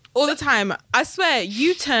doing all the time. I swear,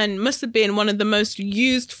 U-turn must have been one of the most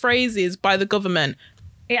used phrases by the government.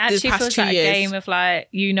 It actually feels like a game of like,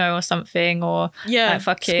 or something, or like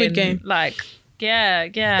fucking Squid Game. Like, yeah.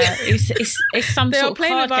 It's some sort of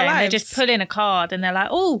card game. Lives. They just put in a card and they're like,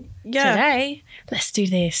 today, let's do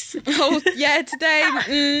this.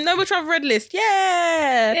 Today, no more travel red list.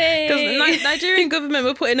 Yeah. Because Nigerian government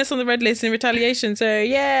were putting us on the red list in retaliation. So,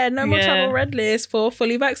 no more travel red list for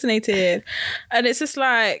fully vaccinated. And it's just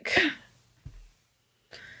like...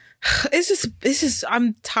 It's just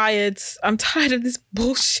I'm tired of this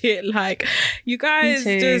bullshit. Like, you guys,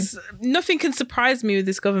 just nothing can surprise me with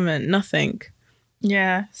this government. Nothing.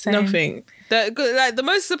 Yeah, same. Nothing. The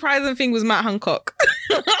most surprising thing was Matt Hancock.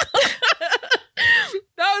 That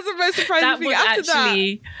was the most surprising thing. After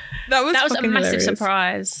that was a massive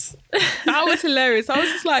surprise. That was hilarious. I was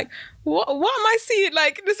just like, what am I seeing?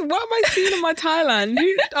 Like this, what am I seeing on my timeline?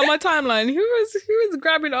 Who was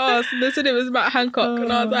grabbing ass? And they said it was Matt Hancock,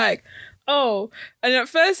 and I was like, oh. And at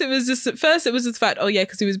first it was just the fact,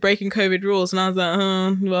 because he was breaking COVID rules, and I was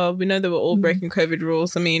like, well, we know they were all breaking COVID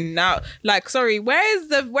rules. I mean, now, like, sorry, where is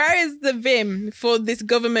the vim for this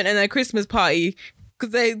government and their Christmas party?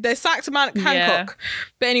 Because they sacked Matt Hancock.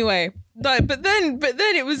 But anyway, like, but then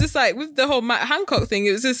it was just like with the whole Matt Hancock thing,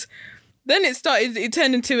 it was just. Then it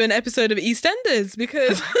turned into an episode of EastEnders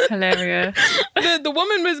because hilarious. the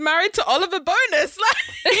woman was married to Oliver Bonus.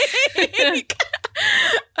 Like,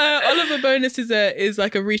 Oliver Bonus is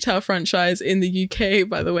like a retail franchise in the UK,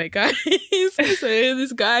 by the way, guys. So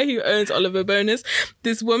this guy who owns Oliver Bonus,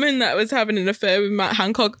 this woman that was having an affair with Matt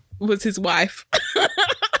Hancock was his wife.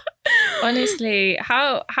 Honestly,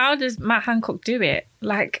 how does Matt Hancock do it?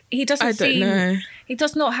 Like, he doesn't I don't know. He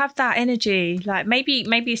does not have that energy. Like, maybe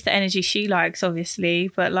it's the energy she likes, obviously,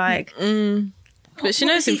 but like... But she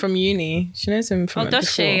knows him from uni. She knows him from does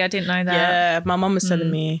before. she? I didn't know that. Yeah, my mum was telling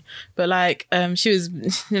me. But like, she was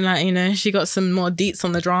like, she got some more deets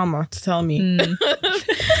on the drama to tell me.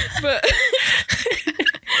 But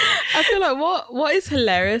I feel like what is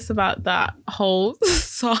hilarious about that whole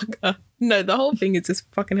saga? No, the whole thing is just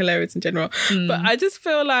fucking hilarious in general. But I just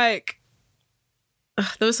feel like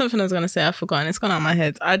there was something I was going to say. I've forgotten. It's gone out of my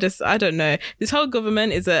head. I don't know. This whole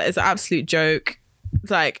government is an absolute joke.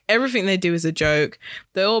 Like, everything they do is a joke.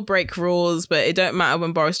 They all break rules, but it don't matter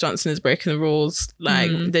when Boris Johnson is breaking the rules. Like,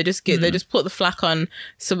 they just put the flak on.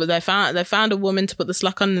 So they found a woman to put the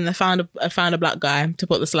slack on, and they found a black guy to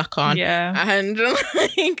put the slack on. Yeah. And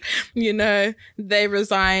like, they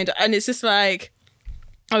resigned, and it's just like,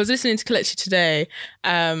 I was listening to Kelechi today,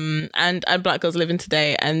 and Black Girls Living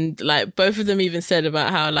Today, and like both of them even said about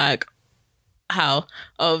how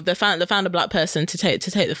they found a black person to take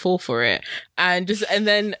the fall for it, and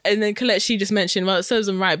then Kelechi just mentioned, well, it serves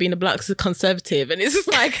them right being a black conservative, and it's just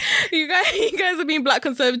like, you guys are being black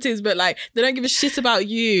conservatives, but like they don't give a shit about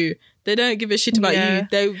you. They don't give a shit about you.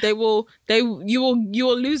 You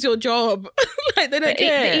will lose your job. Like, they don't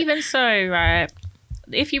care. Even so, right?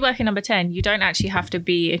 If you work in Number 10, you don't actually have to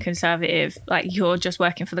be a conservative. Like, you're just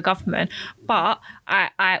working for the government. But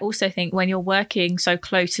I also think when you're working so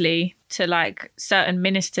closely to like certain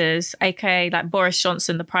ministers, aka like Boris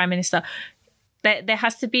Johnson, the Prime Minister, there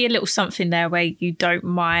has to be a little something there where you don't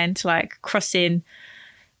mind like crossing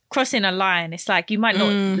a line. It's like, you might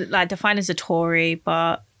not like define as a Tory,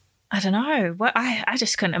 but I don't know. Well, I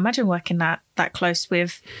just couldn't imagine working that close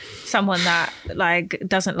with someone that like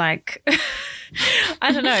doesn't like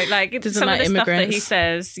I don't know, like some like of the immigrants. stuff that he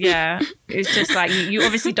says, it's just like you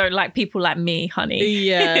obviously don't like people like me, honey.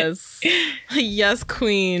 Yes. Yes,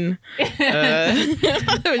 queen. Hey,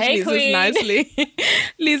 leads queen.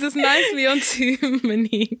 Leads us nicely onto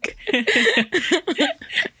Monique.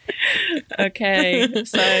 Okay,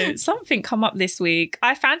 so something come up this week.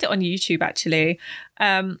 I found it on YouTube, actually.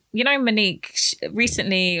 You know, Monique,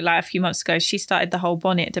 recently, like a few months ago, she started the whole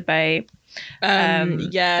bonnet debate.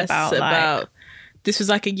 Yes, about this was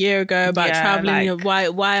like a year ago, about traveling.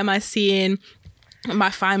 Like, why am I seeing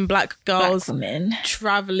my fine black girls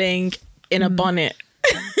traveling in a bonnet?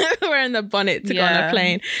 Wearing the bonnet to go on a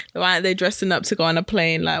plane. Why aren't they dressing up to go on a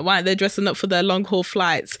plane? Like, why aren't they dressing up for their long haul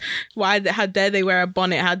flights? How dare they wear a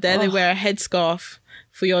bonnet? How dare they wear a headscarf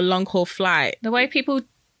for your long haul flight? The way people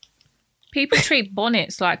treat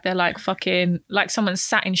bonnets like they're like fucking, like someone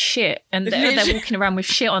sat in shit and they're walking around with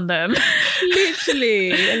shit on them.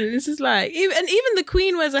 Literally. And this is like, even the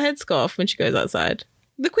Queen wears a headscarf when she goes outside.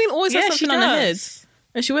 The Queen always has something on her head,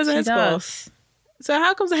 and she wears a headscarf. So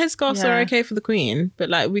how comes the headscarves are okay for the Queen, but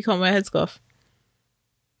like we can't wear a headscarf?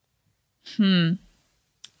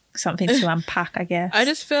 Something to unpack, I guess. I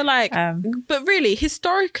just feel like, but really,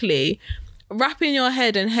 historically, wrapping your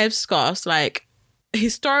head in headscarves, like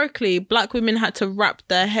historically, black women had to wrap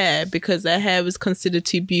their hair because their hair was considered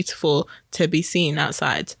too beautiful to be seen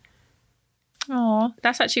outside. Oh,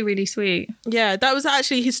 that's actually really sweet. Yeah, that was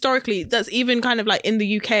actually historically, that's even kind of like in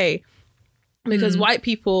the UK, because white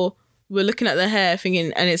people were looking at their hair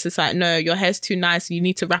thinking, and it's just like, no, your hair's too nice, you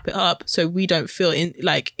need to wrap it up so we don't feel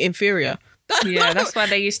inferior. Yeah, that's why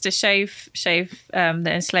they used to shave the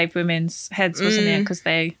enslaved women's heads, wasn't it? Because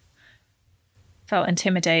they felt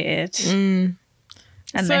intimidated. And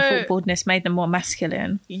they thought baldness made them more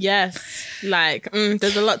masculine. Yes. Like,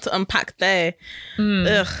 there's a lot to unpack there.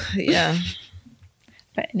 Ugh, yeah.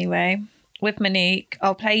 But anyway, with Monique,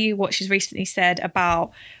 I'll play you what she's recently said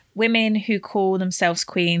about women who call themselves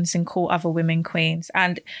queens and call other women queens.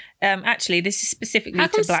 And actually, this is specifically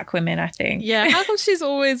to black women, I think. Yeah, how come she's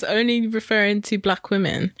always only referring to black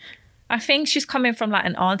women? I think she's coming from like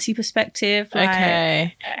an auntie perspective. Like,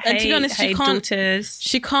 okay. And to be honest,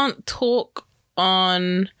 she can't talk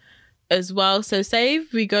on as well. So say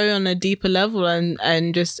if we go on a deeper level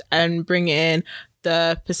and bring in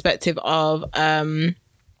the perspective of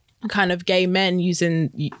kind of gay men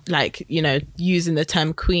using the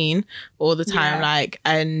term queen all the time,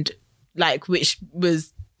 which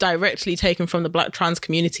was directly taken from the black trans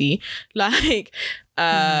community, that's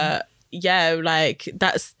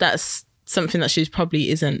something that she probably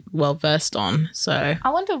isn't well versed on. So I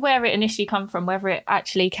wonder where it initially came from, whether it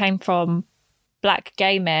actually came from black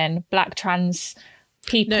gay men, black trans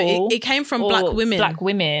people. No, it came from black women. Black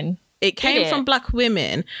women. It came from black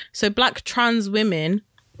women. So black trans women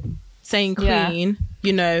saying queen,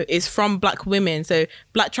 is from black women. So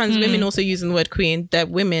black trans women also using the word queen. They're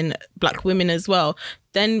women, black women as well.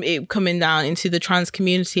 Then it coming down into the trans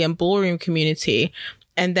community and ballroom community,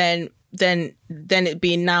 and then it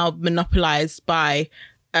being now monopolized by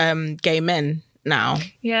gay men now.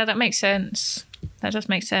 Yeah, that makes sense. That does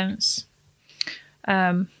make sense.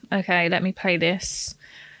 Okay, let me play this.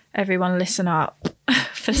 Everyone listen up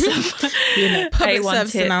for some public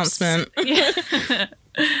service tips. Announcement. Yeah.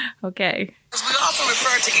 Okay. We also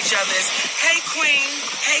refer to each other as, hey queen,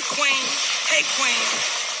 hey queen, hey queen.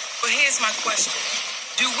 But here's my question.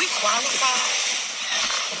 Do we qualify?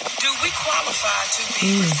 Do we qualify to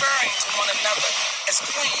be referring to one another as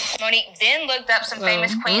queen? Monique then looked up some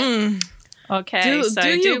famous queens. Okay,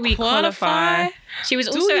 do we qualify? She was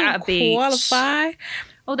also at a beach. Qualify?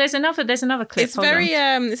 Oh, there's another clip. It's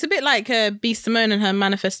it's a bit like B. Simone and her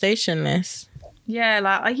manifestation list. Yeah,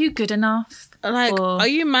 like, are you good enough? Like, are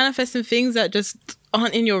you manifesting things that just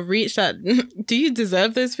aren't in your reach? That do you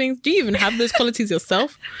deserve those things? Do you even have those qualities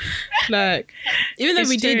yourself? Like, even though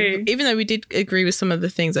we did agree with some of the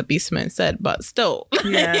things that B. Simone said, but still,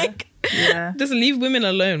 just leave women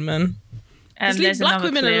alone, man. And just leave black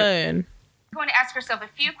women alone. You're going to ask yourself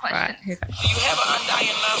a few questions. Do you have an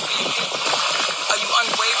undying love for your people? Are you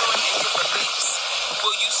unwavering in your beliefs?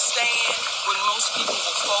 Will you stand when most people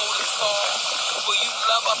will fold and fall? Will you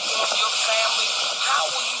love up on your family?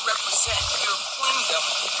 How will you represent your queendom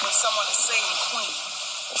when someone is saying queen?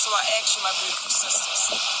 So I ask you, my beautiful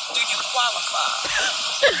sisters, do you qualify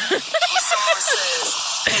when someone says,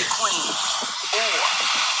 hey queen, or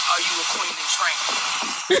are you a queen in training?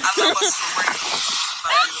 I love us for real,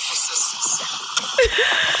 my beautiful sisters.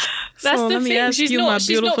 That's the thing. She's not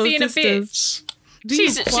being a bitch.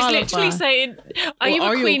 She's literally saying, are you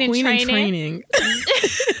a queen in training?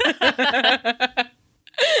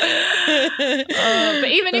 But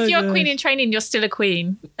even if you're a queen in training, you're still a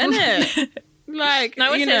queen. Isn't it? Like,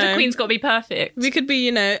 no one says a queen's got to be perfect. We could be,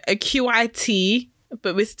 a QIT,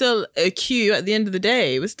 but we're still a Q at the end of the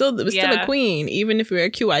day. We're still a queen, even if we're a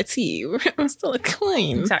QIT. We're still a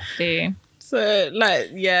queen. Exactly. So,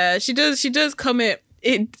 like, yeah, she does come it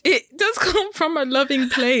does come from a loving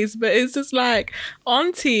place, but it's just like,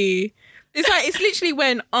 auntie. It's literally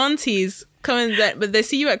when aunties come in, but they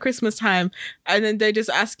see you at Christmas time, and then they just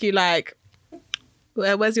ask you like,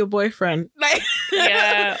 where's your boyfriend? Like,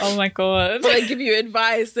 yeah, oh my god. Or they give you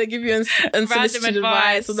advice. They give you unsolicited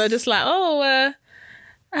advice, or they're just like, oh,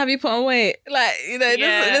 have you put on weight? Like,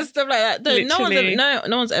 there's stuff like that.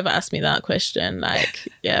 No one's ever asked me that question. Like,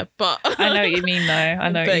 yeah, but I know what you mean, though. I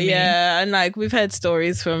know. But yeah, and like we've heard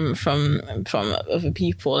stories from other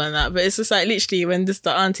people and that. But it's just like literally when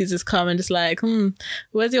the aunties just come and just like,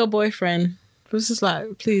 where's your boyfriend? It was just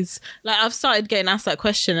like, please. Like, I've started getting asked that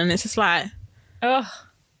question, and it's just like, oh,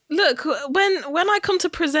 look, when I come to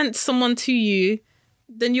present someone to you,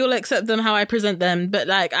 then you'll accept them how I present them. But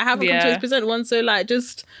like, I haven't come to present one, so like,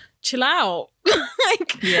 just chill out.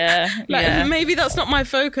 Maybe that's not my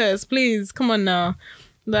focus. Please, come on now.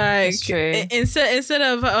 Like, instead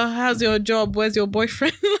of how's your job, where's your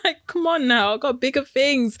boyfriend? Like, come on now, I've got bigger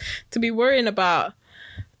things to be worrying about.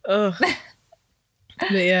 Ugh.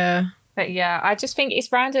 But yeah, I just think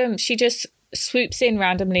it's random. She just swoops in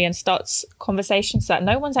randomly and starts conversations that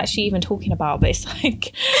no one's actually even talking about, but it's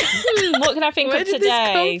like, what can I think of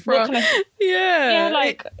today?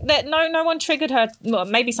 Like that. No one triggered her. Well,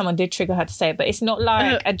 maybe someone did trigger her to say it, but it's not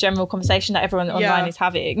like a general conversation that everyone online is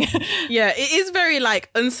having. Yeah, it is very like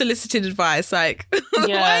unsolicited advice. Like,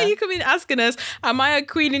 why are you coming asking us, am I a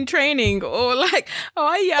queen in training? Or like,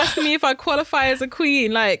 are you asking me if I qualify as a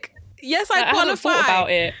queen? Like, yes, I qualify. I haven't thought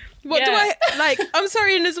about it. What do I like? I'm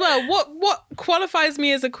sorry, and as well, what qualifies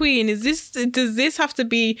me as a queen? Does this have to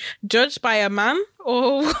be judged by a man,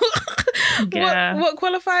 or what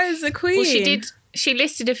qualifies a queen? Well, she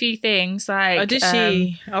listed a few things like. Oh, did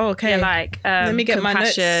she? Oh, okay. Yeah, like let me get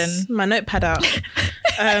compassion. my notepad out.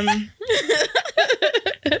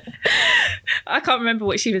 I can't remember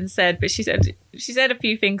what she even said, but she said a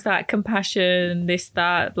few things like compassion, this,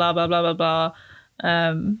 that, blah blah blah blah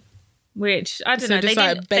blah. Which I don't know.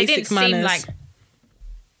 They didn't seem like.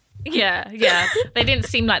 Yeah. They didn't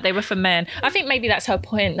seem like they were for men. I think maybe that's her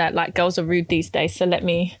point, that like girls are rude these days. So let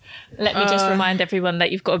me just remind everyone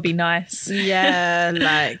that you've got to be nice. Yeah,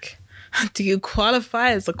 like, do you qualify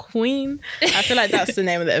as a queen? I feel like that's the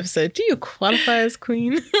name of the episode. Do you qualify as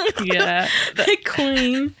queen? Yeah. Hey,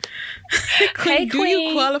 queen. Hey, queen. Do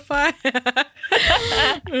you qualify?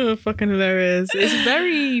 Oh, fucking hilarious. It's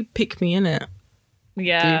very pick me, innit?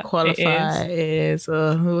 Yeah, do you qualify? It is.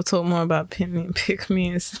 We'll talk more about pick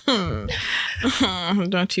me's.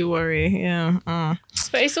 Don't you worry. Yeah.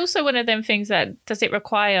 But it's also one of them things that, does it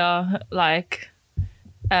require like,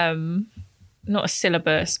 not a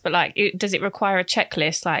syllabus, but like, does it require a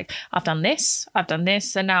checklist? Like, I've done this,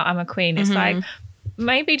 and now I'm a queen. It's like,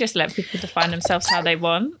 maybe just let people define themselves how they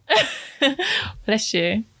want. Bless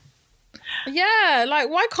you. Yeah, like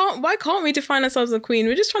why can't we define ourselves as a queen?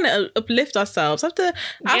 We're just trying to uplift ourselves after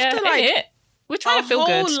like we're trying to feel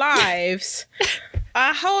good.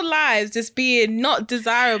 Our whole lives just being not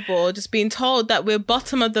desirable, just being told that we're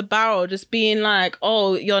bottom of the barrel, just being like,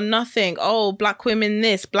 oh, you're nothing. Oh, black women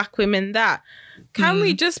this, black women that. Can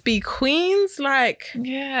we just be queens? Like,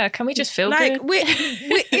 yeah, can we just feel good? We're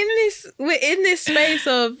in this space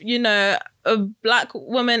of, of black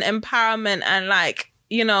woman empowerment and like,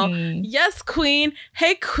 yes, queen.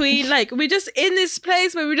 Hey, queen. Like, we're just in this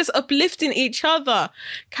place where we're just uplifting each other.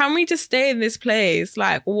 Can we just stay in this place?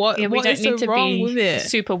 Like, what is so wrong with it?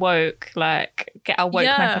 Super woke. Like, get our woke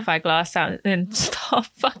magnifying glass out and start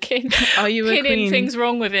fucking hitting things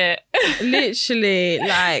wrong with it. Literally,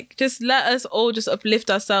 like, just let us all just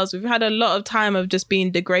uplift ourselves. We've had a lot of time of just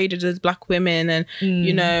being degraded as black women, and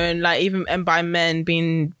and like even by men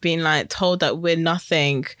being like told that we're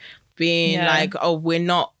nothing. Being like, oh, we're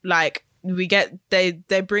not, like, we get, they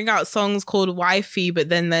bring out songs called wifey, but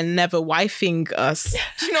then they're never wifing us.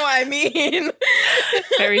 Do you know what I mean?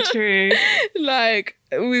 Very true. Like,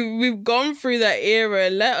 we've gone through that era.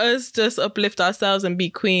 Let us just uplift ourselves and be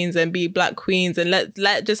queens and be black queens, and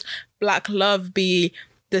let just black love be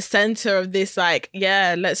the center of this. Like,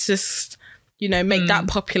 let's just, make that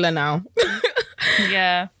popular now.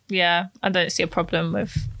 Yeah. I don't see a problem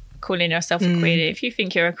with calling yourself a queen. If you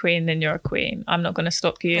think you're a queen, then you're a queen. I'm not going to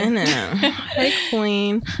stop you. I know. Hey,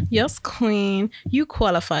 queen. Yes, queen. You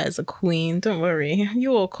qualify as a queen. Don't worry.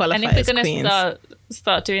 You all qualify as queens. And if we're going to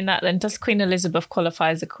start doing that, then does Queen Elizabeth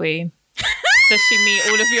qualify as a queen? does she meet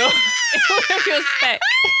all of your spec?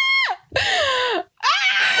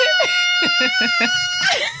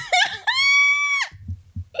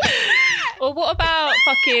 Or what about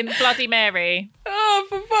fucking Bloody Mary? Oh,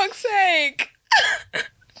 for fuck's sake.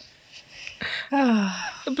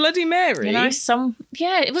 Bloody Mary? You know,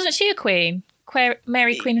 wasn't she a queen?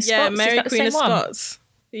 Mary Queen of Scots? Yeah, Mary Queen of Scots.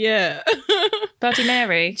 Yeah. Bloody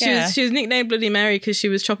Mary. She was nicknamed Bloody Mary because she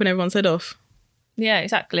was chopping everyone's head off. Yeah,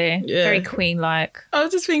 exactly. Yeah. Very queen-like. I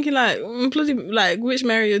was just thinking, like, bloody, like, which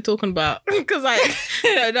Mary you're talking about? Because, like,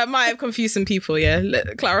 that might have confused some people. Yeah,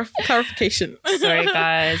 clarification. Sorry,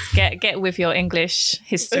 guys. Get with your English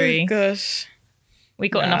history. Oh, gosh, we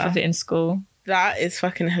got enough of it in school. That is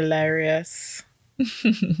fucking hilarious.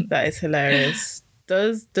 That is hilarious.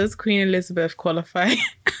 Does Queen Elizabeth qualify?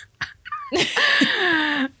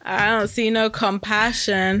 I don't see no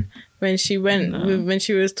compassion when she went when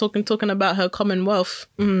she was talking about her Commonwealth.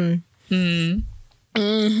 Yeah.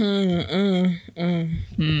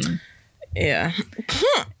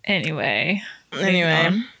 Anyway,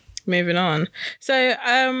 moving on. So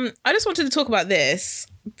I just wanted to talk about this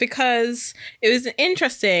because it was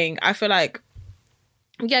interesting. I feel like,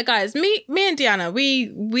 yeah, guys, me and Deanna,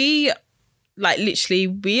 we like literally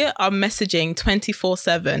we are messaging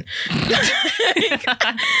 24/7.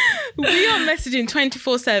 We are messaging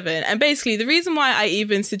 24/7, and basically the reason why I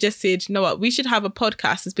even suggested, you know what, we should have a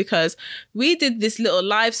podcast is because we did this little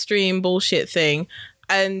live stream bullshit thing,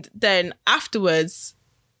 and then afterwards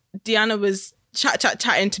Deanna was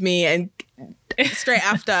chatting to me and straight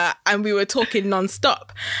after, and we were talking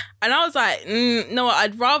non-stop, and I was like, no,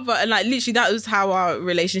 I'd rather, and like literally that was how our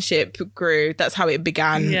relationship grew. That's how it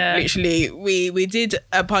began. Yeah. Literally we did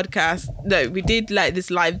a podcast. No, we did like this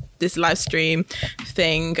live stream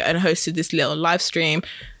thing and hosted this little live stream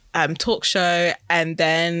talk show, and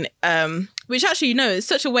then which actually, you know, it's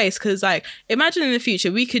such a waste because like imagine in the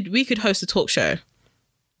future we could host a talk show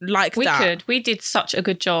like we that. Could. We did such a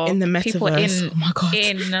good job in the metaverse. People oh my god!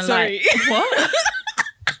 Sorry. Like, what?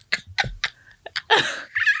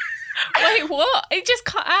 Wait, what? It just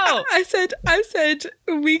cut out. I said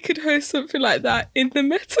we could host something like that in the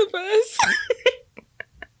metaverse.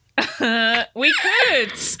 We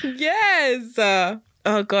could. Yes.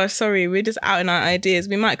 Oh gosh, sorry. We're just outing our ideas.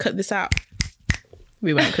 We might cut this out.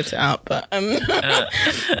 We won't cut it out, but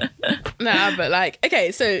nah, but like,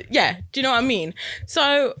 okay, so yeah, do you know what I mean?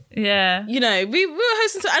 So yeah, you know, we were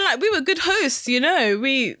hosting, and like we were good hosts, you know,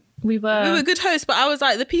 we were good hosts, but I was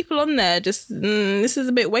like, the people on there just this is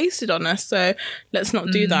a bit wasted on us, so let's not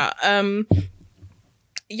do that.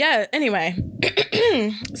 Yeah, anyway.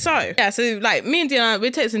 so like me and Deanna, we're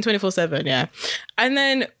texting 24/7, yeah. And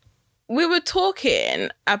then we were talking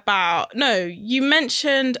about, you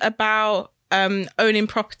mentioned about owning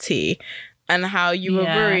property and how you were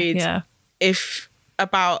worried if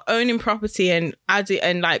about owning property and adding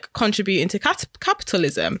and like contributing to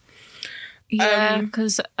capitalism. Yeah,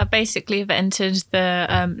 because I basically have entered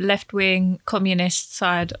the left-wing communist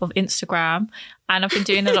side of Instagram, and I've been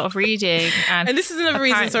doing a lot of reading. And this is another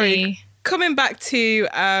reason, sorry, coming back to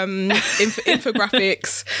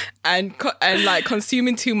infographics and like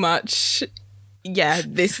consuming too much. Yeah,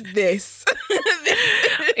 this.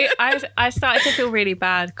 I started to feel really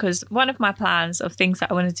bad because one of my plans of things that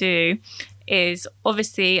I want to do is,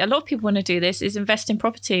 obviously a lot of people want to do this, is invest in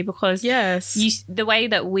property, because the way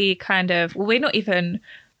that we kind of, we're not even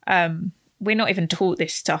taught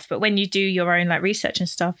this stuff, but when you do your own like research and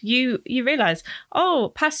stuff, you realize,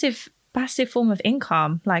 passive form of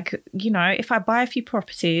income, like, you know, if I buy a few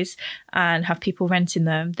properties and have people renting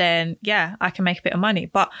them, then yeah, I can make a bit of money.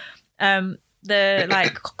 But the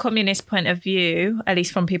like communist point of view, at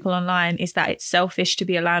least from people online, is that it's selfish to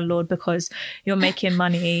be a landlord because you're making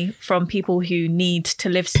money from people who need to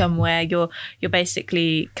live somewhere. You're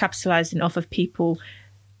basically capitalizing off of people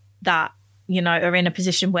that, you know, are in a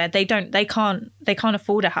position where they can't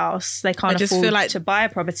afford a house. They can't afford to buy a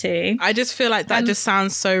property. I just feel like that just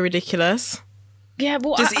sounds so ridiculous. Yeah,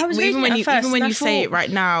 well, I was even when you say say it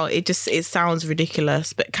right now, it sounds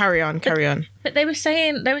ridiculous. But carry on. But they were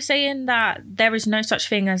saying that there is no such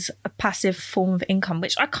thing as a passive form of income,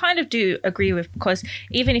 which I kind of do agree with, because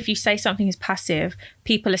even if you say something is passive,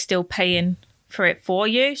 people are still paying for it for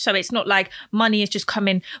you. So it's not like money is just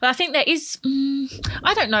coming. Well, I think there is,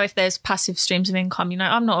 I don't know if there's passive streams of income. You know,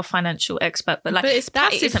 I'm not a financial expert, but like, but it's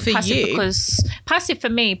that passive isn't for passive you. Because passive for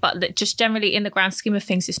me, but just generally in the grand scheme of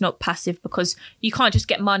things, it's not passive because you can't just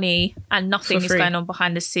get money and nothing is going on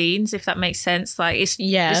behind the scenes, if that makes sense. Like it's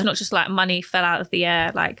not just like money fell out of the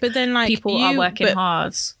air. Like, but then like people are working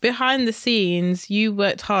hard. Behind the scenes, you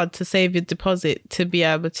worked hard to save your deposit to be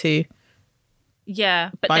able to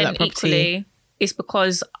but then equally, it's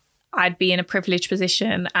because I'd be in a privileged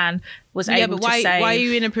position and was able to save. Why are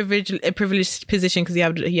you in a privileged position? Because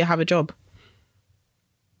you have a job.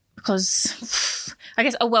 Because I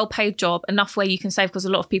guess a well-paid job, enough where you can save, because a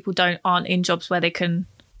lot of people aren't in jobs where they can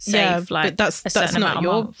save. But that's not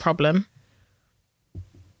your problem.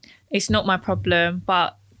 It's not my problem,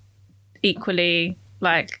 but equally,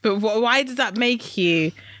 like... But why does that make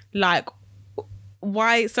you, like...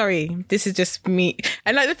 Why? Sorry, this is just me.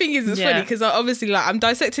 And like the thing is, it's funny because obviously, like, I'm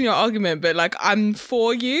dissecting your argument, but like I'm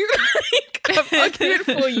for you. I'm arguing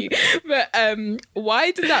for you. But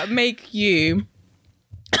why does that make you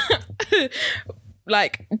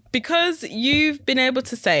like, because you've been able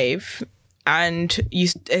to save and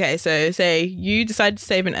so say you decided to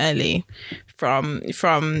save in early from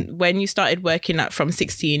when you started working at from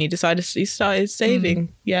 16, you started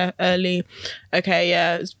saving early.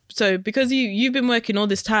 So because you've been working all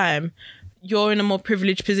this time, you're in a more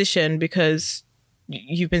privileged position because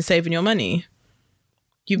you've been saving your money.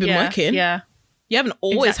 You've been working. Yeah. You haven't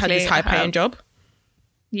always had this high paying job.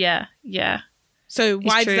 Yeah. So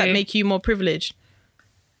why does that make you more privileged?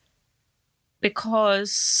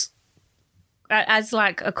 Because as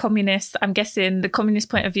like a communist, I'm guessing the communist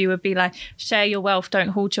point of view would be like, share your wealth, don't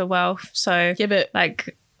hoard your wealth. So yeah, but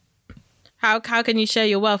like, how can you share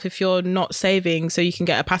your wealth if you're not saving so you can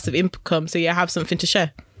get a passive income so you have something to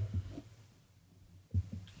share?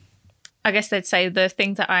 I guess they'd say the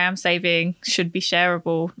things that I am saving should be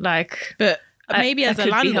shareable. Like, but maybe as a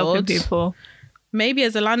landlord,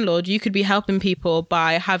 you could be helping people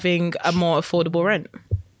by having a more affordable rent.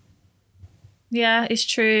 Yeah, it's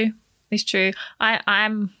true. It's true.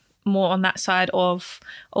 I'm more on that side of,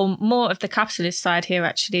 or more of the capitalist side here,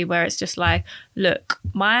 actually, where it's just like, look,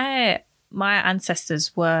 my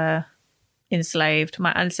ancestors were enslaved.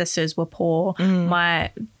 My ancestors were poor.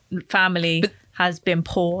 My family has been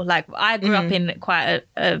poor. Like, I grew up in quite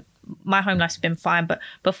my home life's been fine, but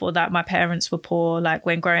before that, my parents were poor, like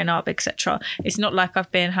when growing up, etc. It's not like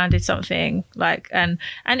I've been handed something, like, and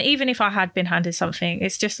even if I had been handed something,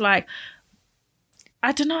 it's just like,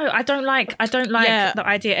 I don't know. I don't like the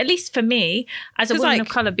idea, at least for me, as a woman of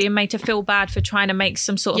colour, being made to feel bad for trying to make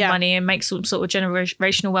some sort of money and make some sort of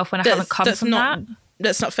generational wealth when I haven't come from that.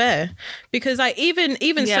 That's not fair. Because like even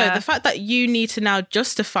so, the fact that you need to now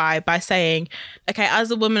justify by saying, okay, as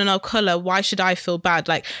a woman of colour, why should I feel bad?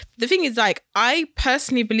 Like, the thing is, like, I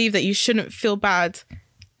personally believe that you shouldn't feel bad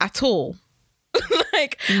at all.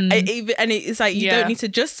 Like, it's like you don't need to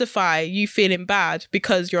justify you feeling bad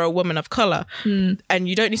because you're a woman of color, and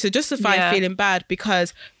you don't need to justify feeling bad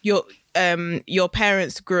because your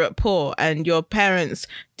parents grew up poor and your parents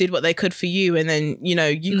did what they could for you, and then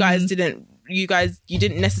you guys didn't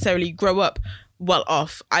necessarily grow up well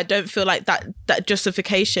off. I don't feel like that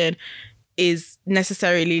justification is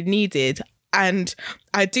necessarily needed, and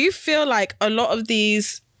I do feel like a lot of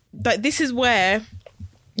these, like, this is where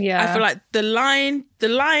I feel like the line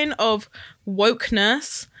of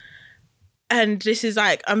wokeness, and this is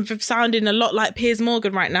like, I'm sounding a lot like Piers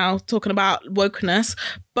Morgan right now talking about wokeness,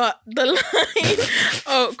 but the line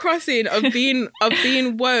of crossing of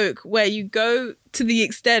being woke, where you go to the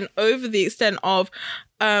extent of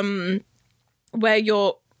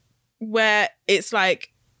where it's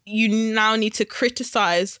like you now need to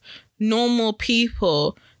criticize normal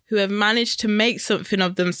people who have managed to make something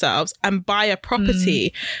of themselves and buy a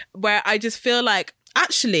property, where I just feel like,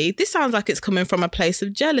 actually, this sounds like it's coming from a place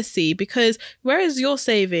of jealousy, because where is your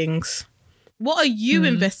savings? What are you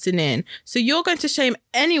investing in? So you're going to shame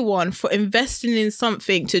anyone for investing in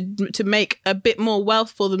something to make a bit more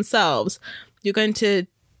wealth for themselves. You're going to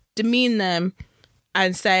demean them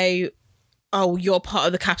and say, oh, you're part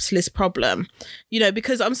of the capitalist problem,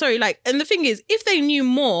 because I'm sorry, like, and the thing is, if they knew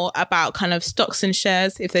more about kind of stocks and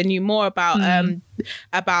shares, if they knew more about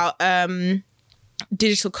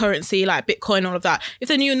digital currency, like Bitcoin, all of that, if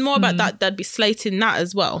they knew more about that, they'd be slating that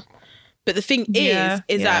as well. But the thing is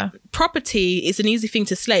that property is an easy thing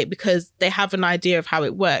to slate because they have an idea of how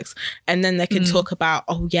it works. And then they can talk about,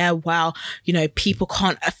 oh yeah, well, people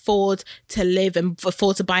can't afford to live and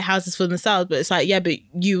afford to buy houses for themselves. But it's like, yeah, but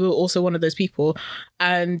you were also one of those people.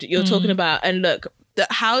 And you're talking about, and look,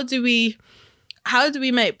 how do we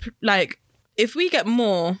make, like, if we get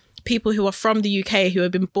more people who are from the UK who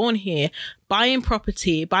have been born here buying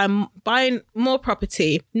property, buying more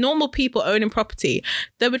property, normal people owning property,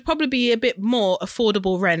 there would probably be a bit more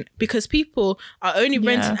affordable rent, because people are only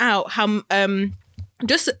renting out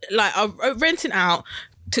renting out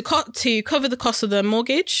to cover the cost of their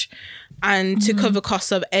mortgage and to cover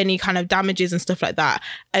costs of any kind of damages and stuff like that.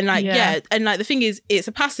 And like, and like the thing is, it's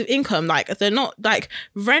a passive income. Like they're not like,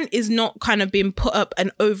 rent is not kind of being put up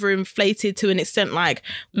and overinflated to an extent like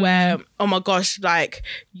where, oh my gosh, like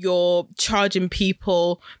you're charging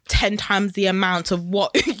people 10 times the amount of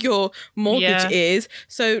what your mortgage is.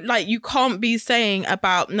 So like you can't be saying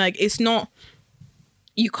about like, it's not,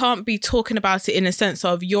 you can't be talking about it in a sense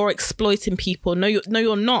of you're exploiting people. No,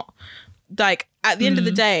 you're not. Like at the end of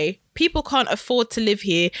the day, people can't afford to live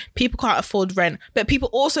here. People can't afford rent, but people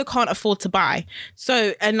also can't afford to buy.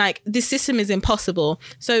 So, and like this system is impossible.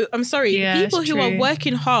 So I'm sorry, people who are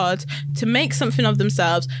working hard to make something of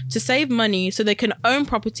themselves, to save money so they can own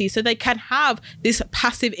property, so they can have this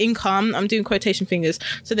passive income. I'm doing quotation fingers.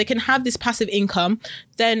 So they can have this passive income.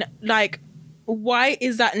 Then like, why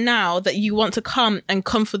is that now that you want to come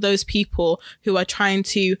for those people who are trying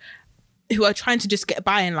to just get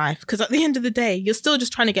by in life? Because at the end of the day, you're still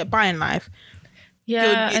just trying to get by in life.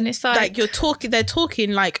 And it's like they're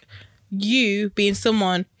talking like you being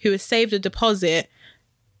someone who has saved a deposit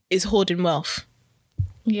is hoarding wealth.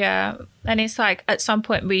 Yeah. And it's like at some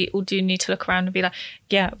point we all do need to look around and be like,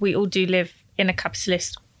 yeah, we all do live in a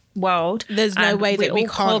capitalist world. There's no way that we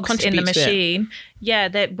can't contribute in the machine.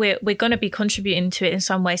 That we're going to be contributing to it in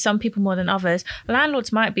some way. Some people more than others.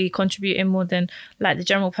 Landlords might be contributing more than like the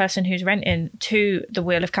general person who's renting to the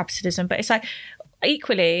wheel of capitalism. But it's like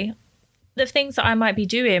equally, the things that I might be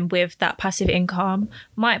doing with that passive income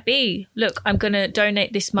might be, look, I'm going to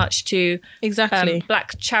donate this much to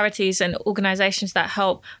Black charities and organisations that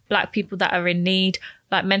help Black people that are in need,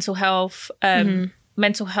 like mental health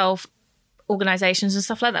organizations and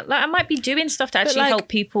stuff like that. Like I might be doing stuff to actually help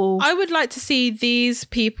people. I would like to see these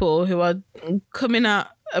people who are coming out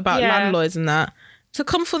about landlords and that to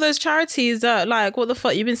come for those charities that like, what the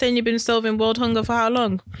fuck, you've been saying you've been solving world hunger for how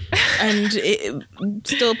long? And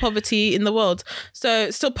still poverty in the world. So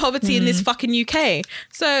still poverty in this fucking UK.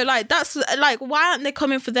 So like, that's like, why aren't they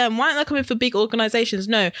coming for them? Why aren't they coming for big organizations?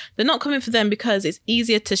 No, they're not coming for them because it's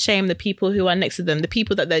easier to shame the people who are next to them, the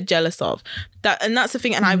people that they're jealous of. And that's the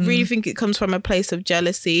thing. And I really think it comes from a place of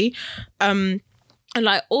jealousy. And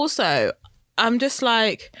like, also, I'm just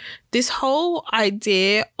like, this whole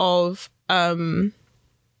idea of,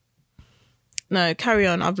 no, carry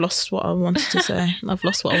on. I've lost what I wanted to say.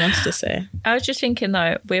 I was just thinking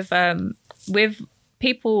though, with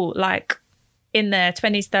people like in their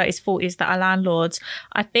 20s, 30s, 40s that are landlords,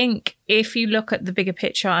 I think if you look at the bigger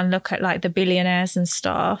picture and look at like the billionaires and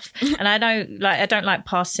stuff, and I don't like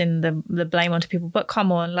passing the blame onto people, but come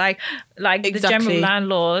on, like the general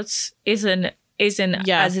landlords isn't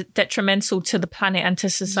as detrimental to the planet and to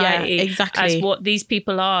society as what these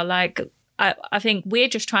people are. Like I think we're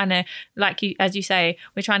just trying to, like you, as you say,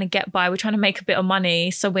 we're trying to get by. We're trying to make a bit of money,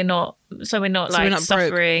 so we're not suffering.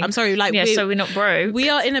 Broke. I'm sorry, like so we're not broke. We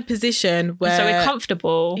are in a position where so we're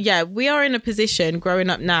comfortable. Yeah, we are in a position growing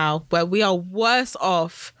up now where we are worse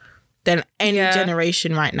off than any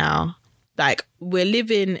generation right now. Like we're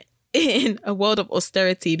living in a world of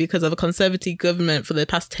austerity because of a conservative government for the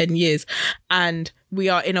past 10 years, and we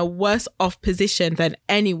are in a worse off position than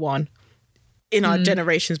anyone in our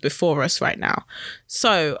generations before us right now.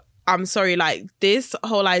 So I'm sorry, like this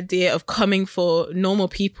whole idea of coming for normal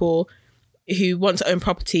people who want to own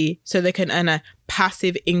property so they can earn a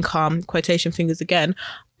passive income, quotation fingers again,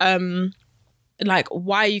 like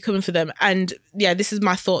why are you coming for them? And yeah, this is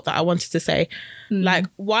my thought that I wanted to say. Like,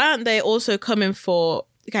 why aren't they also coming for,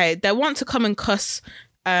 okay, they want to come and cuss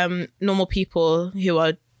normal people who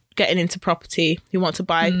are getting into property, who want to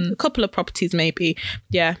buy a couple of properties, maybe,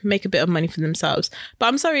 make a bit of money for themselves. But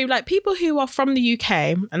I'm sorry, like people who are from the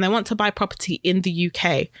UK and they want to buy property in the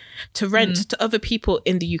UK to rent to other people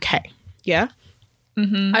in the UK,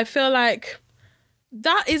 I feel like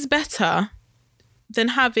that is better than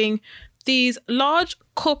having these large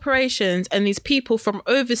corporations and these people from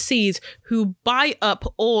overseas who buy up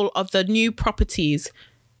all of the new properties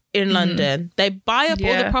in London. They buy up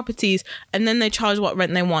all the properties and then they charge what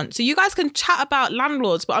rent they want. So you guys can chat about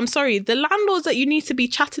landlords, but I'm sorry, the landlords that you need to be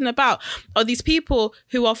chatting about are these people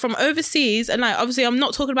who are from overseas. And like, obviously I'm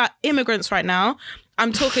not talking about immigrants right now.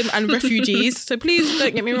 I'm talking and refugees. So please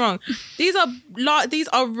don't get me wrong. These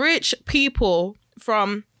are rich people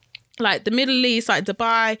from like the Middle East, like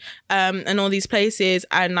Dubai, and all these places,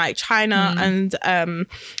 and like China and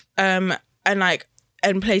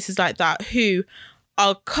places like that, who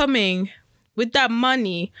are coming with that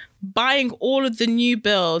money, buying all of the new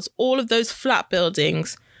builds, all of those flat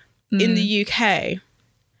buildings in the UK.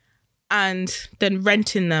 and then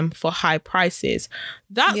renting them for high prices.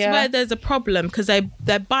 That's where there's a problem, because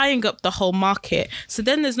they're buying up the whole market. So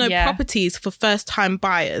then there's no properties for first-time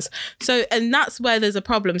buyers. So, and that's where there's a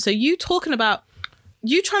problem. So you trying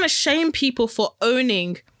to shame people for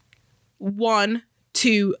owning 1,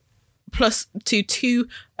 2, plus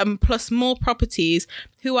more properties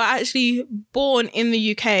who are actually born in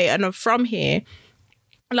the UK and are from here.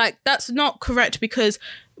 Like, that's not correct, because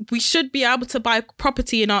we should be able to buy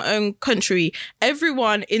property in our own country.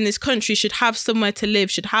 Everyone in this country should have somewhere to live,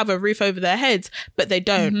 should have a roof over their heads, but they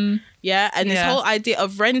don't. Yeah. And this whole idea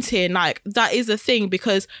of renting, like, that is a thing,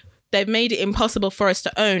 because they've made it impossible for us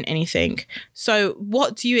to own anything. So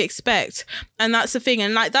what do you expect? And that's the thing.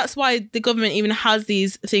 And like, that's why the government even has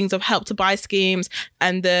these things of Help to Buy schemes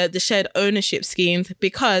and the shared ownership schemes,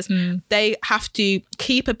 because they have to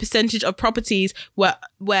keep a percentage of properties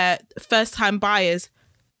where first-time buyers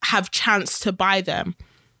have chance to buy them.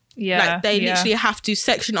 Like, they literally have to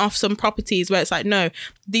section off some properties where it's like, no,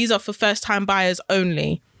 these are for first-time buyers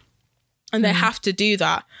only. And they have to do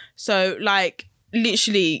that. So like,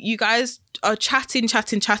 literally, you guys are chatting,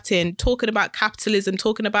 talking about capitalism,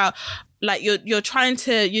 talking about, like, you're trying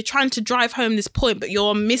to drive home this point, but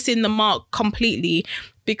you're missing the mark completely.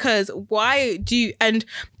 Because and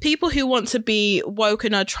people who want to be woke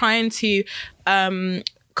and are trying to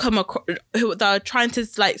who are trying to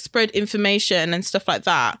like spread information and stuff like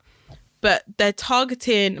that, but they're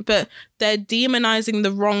demonizing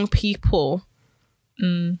the wrong people.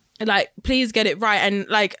 Like, please get it right.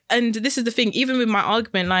 And this is the thing, even with my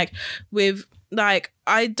argument, I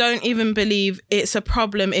don't even believe it's a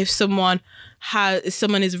problem if someone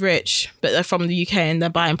is rich but they're from the UK and they're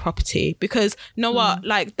buying property, because you know what,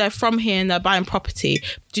 like, they're from here and they're buying property.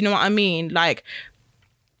 Do you know what I mean? Like,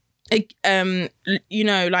 you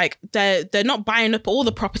know, like, they're not buying up all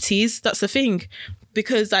the properties. That's the thing,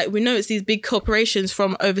 because like, we know it's these big corporations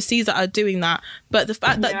from overseas that are doing that, but the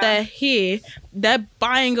fact that they're here, they're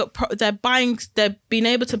being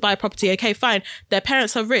able to buy property. Okay, fine, their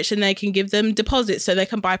parents are rich and they can give them deposits so they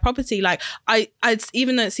can buy property. Like, I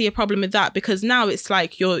even don't see a problem with that, because now it's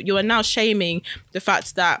like you are now shaming the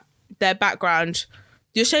fact that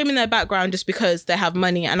you're shaming their background just because they have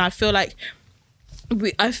money. And I feel like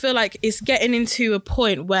it's getting into a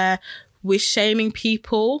point where we're shaming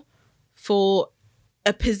people for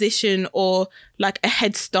a position or like a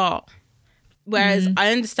head start. Whereas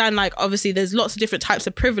I understand, like, obviously there's lots of different types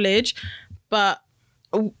of privilege, but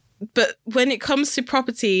when it comes to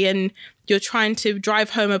property and you're trying to drive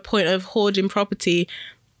home a point of hoarding property,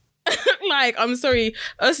 like, I'm sorry,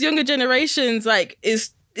 us younger generations, like,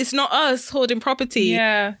 it's not us hoarding property.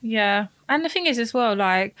 Yeah. And the thing is as well,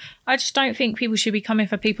 like, I just don't think people should be coming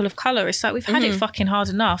for people of colour. It's like, we've had it fucking hard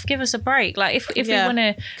enough. Give us a break. Like, if we want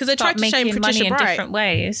to start making money in different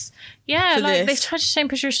ways. Yeah, like, they tried to shame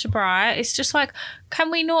Patricia Bright. It's just like, can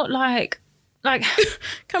we not, like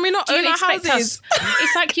can we not own our houses?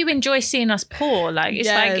 It's like, you enjoy seeing us poor. Like,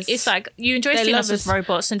 it's like you enjoy seeing us as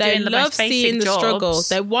robots and doing the most basic jobs.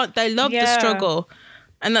 Struggle. They love the struggle.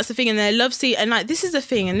 And that's the thing. And they love and like, this is the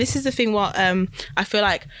thing what I feel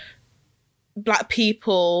like Black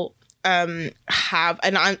people have,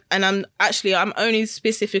 and I'm only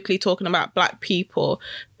specifically talking about Black people,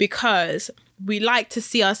 because we like to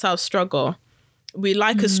see ourselves struggle. We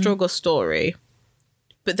like a struggle story.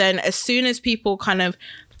 But then as soon as people kind of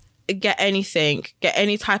get any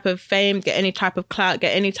type of fame, get any type of clout,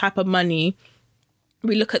 get any type of money,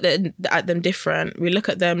 we look at them different. We look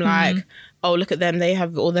at them like, oh, look at them, they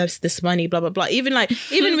have all this money, blah, blah, blah. Even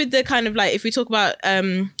with the kind of, like, if we talk about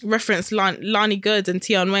reference Lonnie Goods and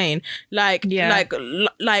Tion Wayne, like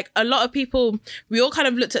a lot of people, we all kind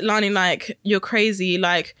of looked at Lonnie like, you're crazy,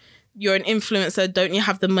 like, you're an influencer, don't you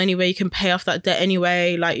have the money where you can pay off that debt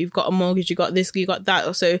anyway? Like, you've got a mortgage, you got this, you got that.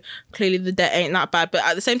 Also, clearly the debt ain't that bad. But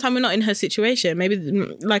at the same time, we're not in her situation. Maybe,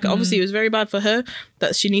 like, obviously it was very bad for her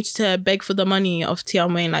that she needed to beg for the money of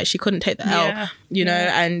Tion Wayne. Like, she couldn't take the L, you know,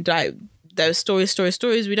 and like, there's stories.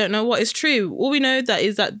 We don't know what is true. All we know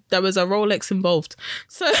is that there was a Rolex involved.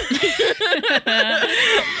 So,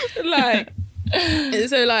 like,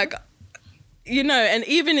 you know, and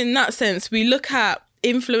even in that sense, we look at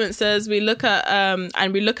influencers, we look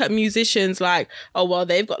at musicians like, oh, well,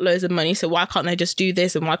 they've got loads of money, so why can't they just do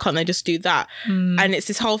this and why can't they just do that? And it's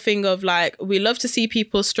this whole thing of like, we love to see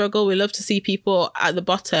people struggle, we love to see people at the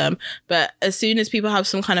bottom, but as soon as people have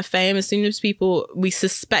some kind of fame, as soon as we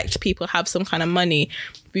suspect people have some kind of money,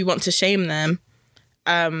 we want to shame them.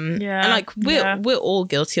 And like we're all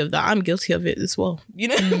guilty of that. I'm guilty of it as well, you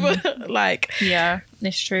know. Like, yeah,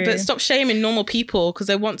 it's true. But stop shaming normal people because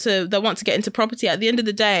they want to get into property. At the end of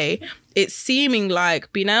the day, it's seeming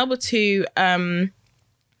like being able to own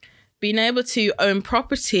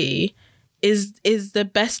property is the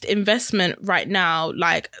best investment right now.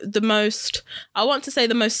 Like the most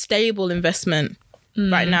stable investment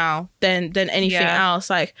right now than anything else.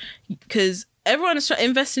 Like, because everyone is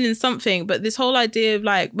investing in something, but this whole idea of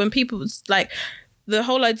like when people like the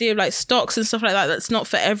whole idea of like stocks and stuff like that, that's not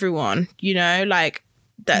for everyone, you know, like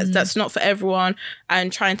that's not for everyone.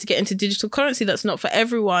 And trying to get into digital currency, that's not for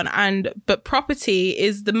everyone. But property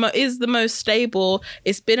is the most stable.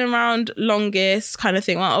 It's been around longest, kind of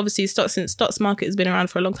thing. Well, obviously stocks market has been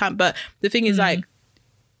around for a long time, but the thing is like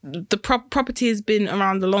the property has been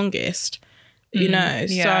around the longest, you know.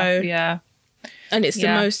 And it's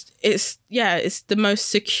the most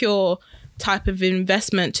secure type of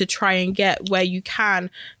investment to try and get where you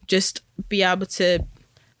can just be able to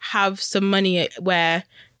have some money where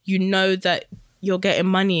you know that you're getting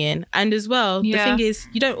money in. And as well, the thing is,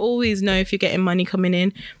 you don't always know if you're getting money coming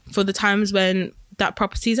in for the times when that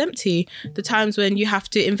property is empty, the times when you have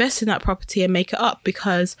to invest in that property and make it up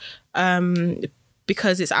because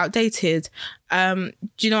it's outdated. Do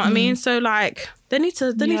you know what I mean? So like they need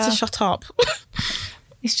to shut up.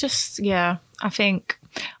 It's just, I think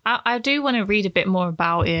I do want to read a bit more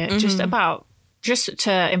about it, just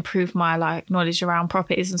to improve my like knowledge around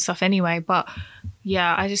properties and stuff anyway. But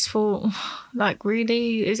yeah, I just thought like,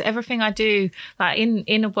 really, is everything I do like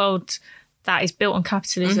in a world that is built on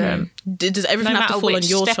capitalism, does everything have to fall on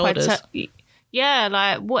your shoulders?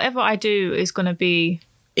 Like whatever I do is going to be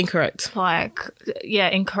incorrect, like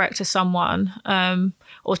incorrect to someone,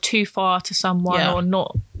 or too far to someone, or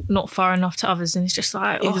not far enough to others. And it's just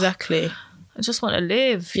like, exactly, I just want to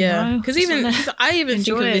live, because I even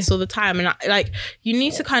think of this all the time. And like, you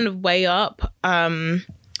need to kind of weigh up kind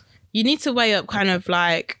of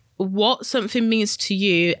like what something means to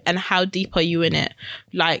you and how deep are you in it.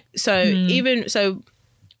 Like,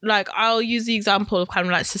 like I'll use the example of kind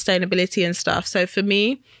of like sustainability and stuff. So for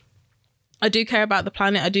me, I do care about the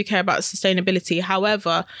planet. I do care about sustainability.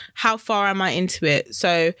 However, how far am I into it?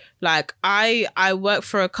 So like I work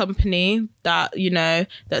for a company that, you know,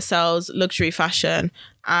 that sells luxury fashion,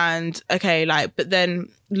 and but then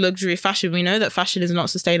luxury fashion, we know that fashion is not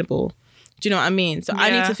sustainable. Do you know what I mean? So I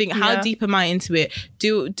need to think, how deep am I into it?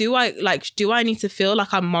 Do I need to feel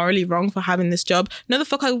like I'm morally wrong for having this job? No, the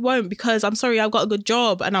fuck I won't, because I'm sorry, I've got a good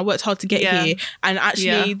job and I worked hard to get here. And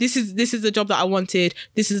actually, this is the job that I wanted.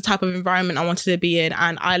 This is the type of environment I wanted to be in.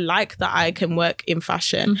 And I like that I can work in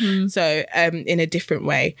fashion. So in a different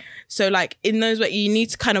way. So like in those ways, you need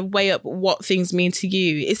to kind of weigh up what things mean to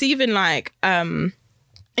you. It's even like,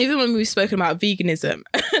 even when we've spoken about veganism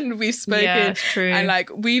and we've spoken and like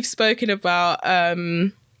we've spoken about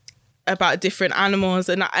different animals,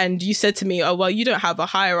 and you said to me, oh well, you don't have a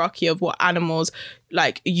hierarchy of what animals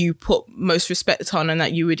like you put most respect on and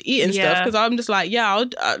that you would eat and stuff, because I'm just like,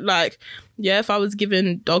 if I was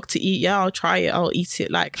given dog to eat, I'll try it, I'll eat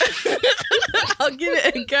it, like I'll give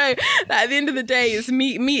it a go. Like, at the end of the day, it's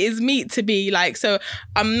meat is meat to me, like, so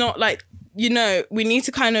I'm not like, you know, we need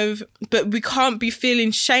to kind of, but we can't be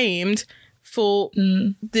feeling shamed for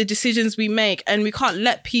the decisions we make, and we can't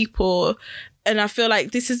let people, and I feel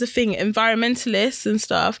like this is the thing, environmentalists and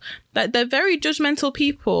stuff, that they're very judgmental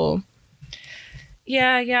people.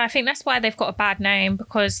 I think that's why they've got a bad name,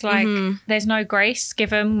 because like there's no grace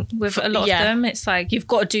given with a lot of them. It's like, you've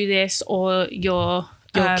got to do this or you're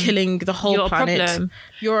killing the whole planet.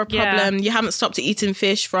 You're a problem. You haven't stopped eating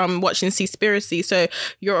fish from watching Seaspiracy, so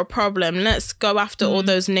you're a problem. Let's go after all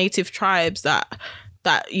those native tribes that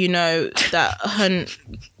you know that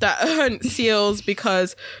hunt seals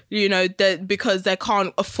because, you know, because they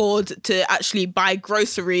can't afford to actually buy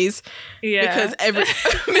groceries because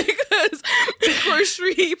because the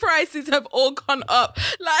grocery prices have all gone up.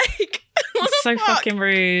 Like, so fucking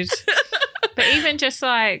rude. But even just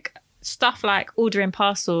like stuff like ordering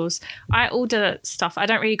parcels, I order stuff, I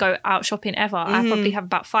don't really go out shopping ever. I probably have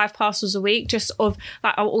about 5 parcels a week, just of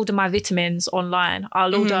like, I'll order my vitamins online,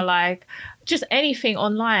 I'll order like just anything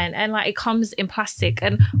online, and like it comes in plastic,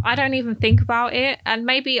 and I don't even think about it, and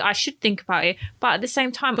maybe I should think about it, but at the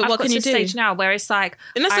same time, I've got to the stage now where it's like,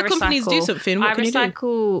 unless the companies do something, what can you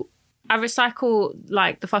do? I recycle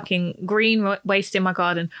like the fucking green waste in my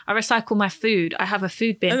garden. I recycle my food. I have a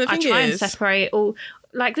food bin. I try and separate all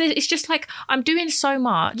like, it's just like, I'm doing so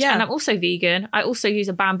much. Yeah. And I'm also vegan. I also use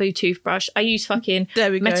a bamboo toothbrush. I use fucking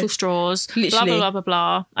metal straws, Literally. blah, blah, blah, blah,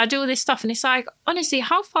 blah. I do all this stuff. And it's like, honestly,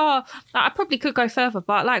 how far, like, I probably could go further,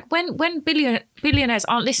 but like when billionaires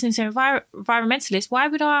aren't listening to environmentalists, why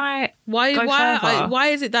would I go further? Why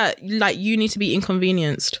is it that like you need to be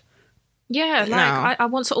inconvenienced? Yeah, like I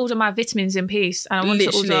want to order my vitamins in peace, and I want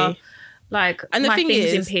to order like and the my thing things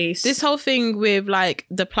is, in peace. this whole thing with like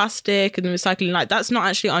the plastic and the recycling, like that's not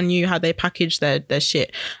actually on you how they package their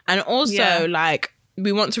shit. And also like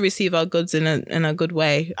we want to receive our goods in a good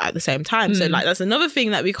way at the same time. So like that's another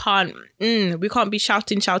thing that we can't be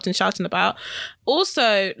shouting about.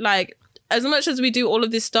 Also, like as much as we do all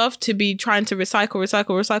of this stuff to be trying to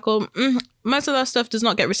recycle, most of that stuff does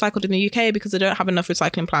not get recycled in the UK because they don't have enough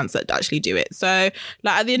recycling plants that actually do it. So,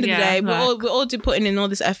 like at the end of the day, we're all putting in all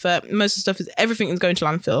this effort. Most of the stuff everything is going to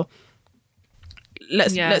landfill.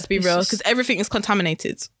 Let's be real, because everything is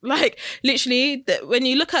contaminated. Like literally, when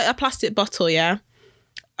you look at a plastic bottle,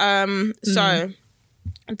 so.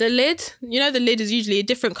 The lid, the lid is usually a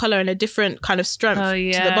different color and a different kind of strength to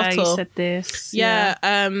the bottle. You said this.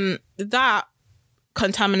 That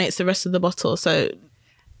contaminates the rest of the bottle. So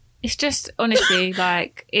it's just honestly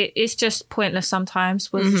like it's just pointless sometimes.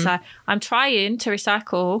 It's like, I'm trying to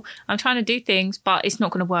recycle, I'm trying to do things, but it's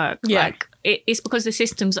not going to work. Yeah. Like it's because the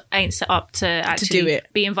systems ain't set up to actually do it.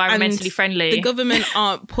 Be environmentally friendly. The government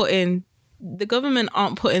aren't putting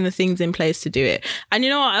the things in place to do it. And you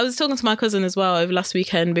know what, I was talking to my cousin as well over last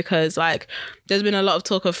weekend, because like there's been a lot of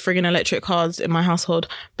talk of frigging electric cars in my household,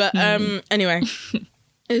 but anyway.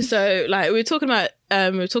 So like we were talking about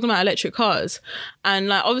electric cars, and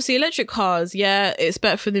like obviously electric cars, it's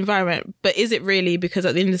better for the environment, but is it really? Because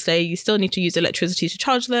at the end of the day you still need to use electricity to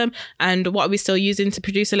charge them, and what are we still using to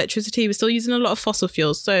produce electricity? We're still using a lot of fossil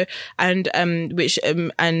fuels, so and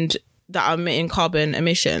that are emitting carbon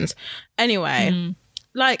emissions. Anyway,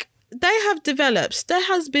 like development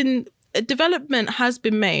has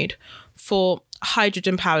been made for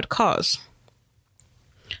hydrogen powered cars,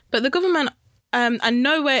 but the government and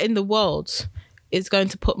nowhere in the world is going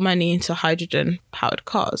to put money into hydrogen powered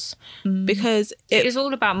cars because it is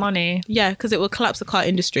all about money. Yeah, because it will collapse the car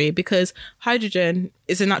industry, because hydrogen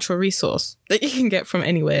is a natural resource that you can get from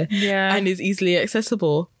anywhere and is easily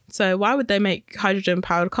accessible. So why would they make hydrogen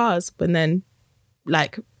powered cars when then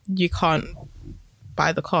like you can't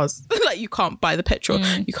buy the cars? Like you can't buy the petrol.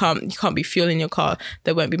 You can't be fueling your car.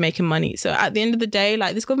 They won't be making money. So at the end of the day,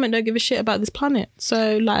 like this government don't give a shit about this planet.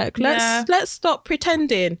 So like let's stop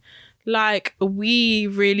pretending like we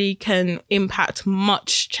really can impact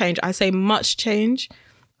much change. I say much change.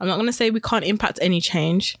 I'm not going to say we can't impact any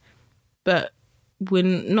change, but we're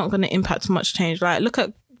not going to impact much change. Like look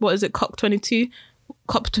at, what is it, COP22?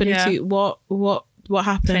 What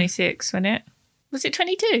happened? 26, wasn't it? Was it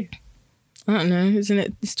 22? I don't know, isn't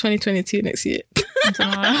it? It's 2022 next year. I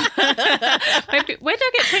don't know. Maybe, where did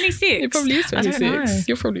I get 26? It probably is 26. I don't know.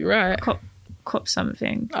 You're probably right. Cop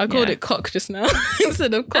something. I called it cock just now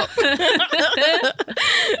instead of cop.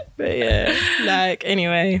 But yeah, like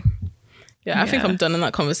anyway. Yeah, I think I'm done on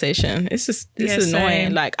that conversation. It's annoying.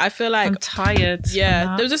 Same. Like I feel like I'm tired.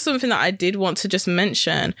 Yeah, there was just something that I did want to just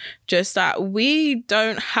mention, just that we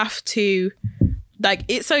don't have to, like,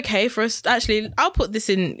 it's okay for us. Actually, I'll put this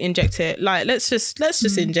in, inject it. Like, let's just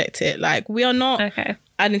inject it. Like, we are not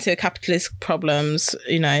adding to capitalist problems,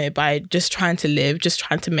 by just trying to live, just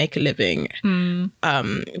trying to make a living.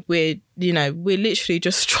 We're literally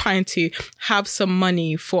just trying to have some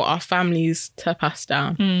money for our families to pass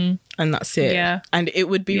down. And that's it. Yeah. And it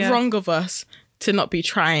would be wrong of us to not be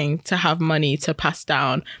trying to have money to pass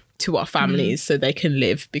down to our families so they can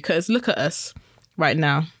live. Because look at us right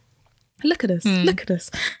now. Look at us. Look at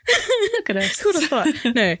us. Look at us. Who would have thought?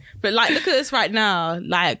 No, but like, look at us right now.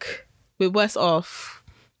 Like, we're worse off.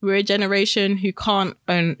 We're a generation who can't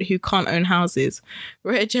own houses.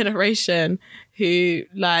 We're a generation who,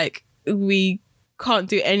 like, we can't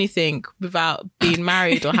do anything without being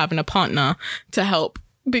married or having a partner to help,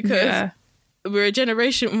 because we're a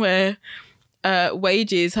generation where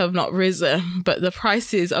wages have not risen, but the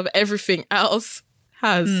prices of everything else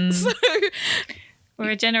has. So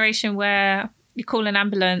we're a generation where you call an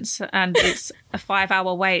ambulance and it's a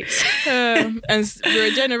 5-hour wait. And we're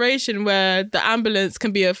a generation where the ambulance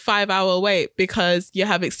can be a 5-hour wait because you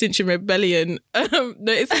have Extinction Rebellion.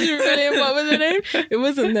 The Extinction Rebellion, what was the name? It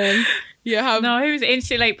wasn't them. No, it was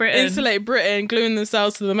Insulate Britain. Insulate Britain gluing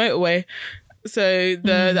themselves to the motorway. So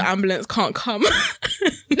the ambulance can't come.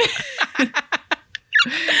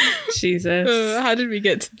 Jesus. How did we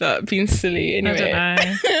get to that being silly? Anyway, I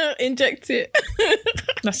don't know. Inject it.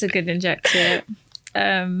 That's a good inject it.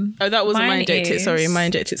 that wasn't my inject it. Sorry, my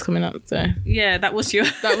inject it's coming up. So yeah, that was your.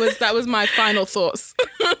 that was my final thoughts.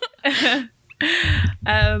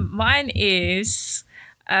 Mine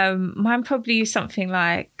probably something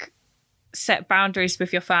like set boundaries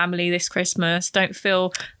with your family this Christmas. Don't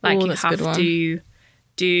feel like you have to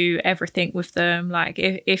do everything with them. Like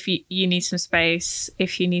if you need some space,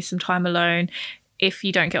 if you need some time alone, if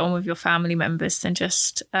you don't get on with your family members, then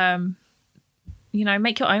just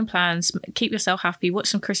make your own plans, keep yourself happy, watch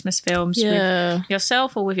some Christmas films with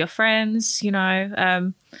yourself or with your friends,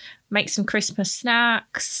 make some Christmas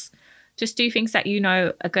snacks, just do things that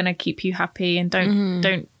are going to keep you happy, and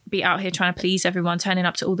don't be out here trying to please everyone, turning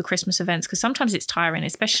up to all the Christmas events, because sometimes it's tiring,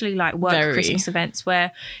 especially like work Christmas events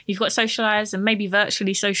where you've got to socialise, and maybe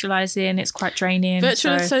virtually socialising, it's quite draining.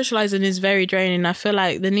 Virtual socialising is very draining. I feel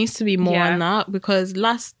like there needs to be more on that, because the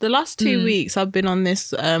last 2 weeks I've been on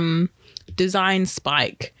this design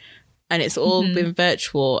spike, and it's all been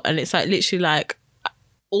virtual, and it's like literally like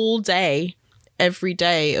all day, every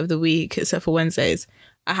day of the week except for Wednesdays,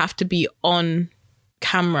 I have to be on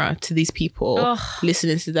camera to these people,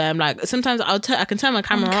 listening to them. Like sometimes I can turn my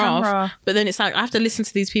camera off, but then it's like I have to listen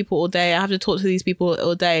to these people all day. I have to talk to these people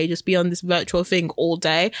all day, just be on this virtual thing all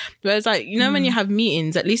day. Whereas like, when you have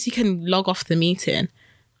meetings, at least you can log off the meeting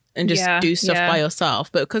and just do stuff by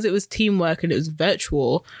yourself. But because it was teamwork and it was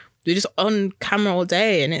virtual, we're just on camera all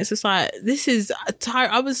day, and it's just like, this is tired.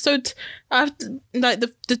 I was so like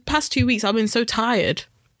the past 2 weeks I've been so tired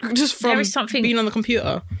just from being on the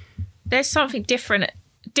computer. There's something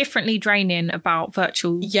differently draining about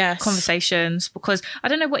virtual conversations, because I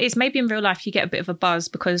don't know what it is. Maybe in real life you get a bit of a buzz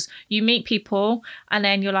because you meet people and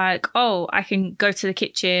then you're like, oh, I can go to the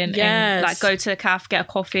kitchen and like go to the cafe, get a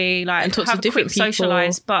coffee, like and talk have to a quick different people.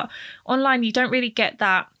 socialise. But online you don't really get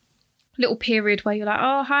that little period where you're like,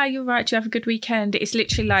 oh, hi, you're right, do you have a good weekend? It's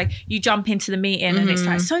literally like you jump into the meeting and it's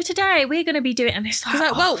like, so today we're going to be doing, and it's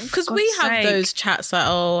like, because we have those chats like,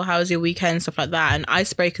 oh, how was your weekend, stuff like that, and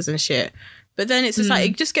icebreakers and shit. But then it's just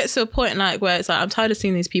like, it just gets to a point like where it's like, I'm tired of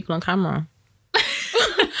seeing these people on camera.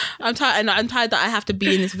 I'm tired that I have to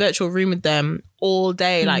be in this virtual room with them all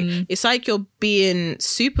day. Like it's like you're being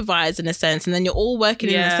supervised in a sense, and then you're all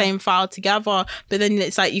working in the same file together, but then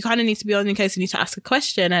it's like you kind of need to be on in case you need to ask a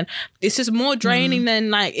question, and it's just more draining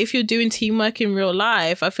than like if you're doing teamwork in real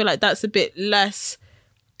life. I feel like that's a bit less,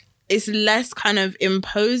 it's less kind of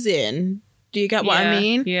imposing. Do you get what I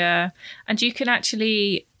mean? Yeah. And you can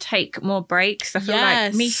actually take more breaks. I feel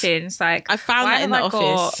like meetings, like I found that in the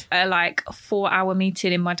office. Got a 4-hour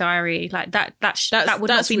meeting in my diary. Like that would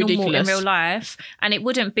not be ridiculous. Normal in real life. And it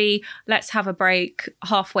wouldn't be let's have a break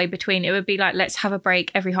halfway between. It would be like let's have a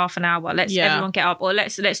break every half an hour. Let's everyone get up, or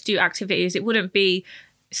let's do activities. It wouldn't be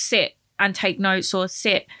sit and take notes or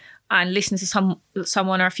sit and listen to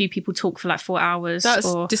someone or a few people talk for like 4 hours. That's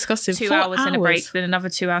or disgusting. 2 hours and a break, then another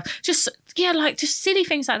 2 hours. Just silly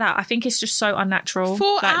things like that. I think it's just so unnatural.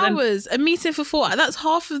 4 hours, a meeting for 4 hours. That's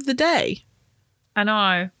half of the day. I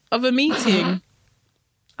know. Of a meeting.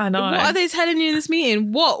 I know. What are they telling you in this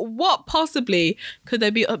meeting? What possibly could they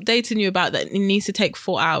be updating you about that it needs to take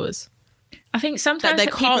 4 hours? I think sometimes that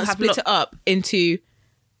they can't split it up into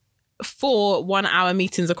 4 1-hour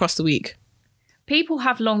meetings across the week. People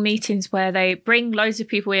have long meetings where they bring loads of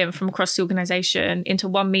people in from across the organisation into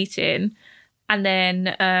one meeting, and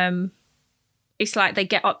then it's like they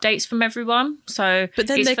get updates from everyone. So but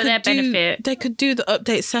then it's for their benefit. They could do the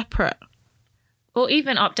updates separate. Or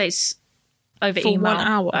even updates over for email. 1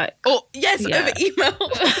 hour. Over email.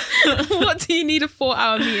 What do you need a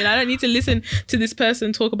 4-hour meeting? I don't need to listen to this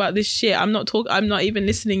person talk about this shit. I'm not even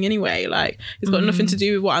listening anyway. Like it's got nothing to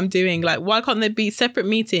do with what I'm doing. Like why can't there be separate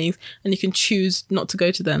meetings and you can choose not to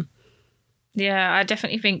go to them? Yeah, I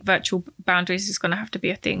definitely think virtual boundaries is going to have to be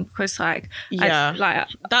a thing, because that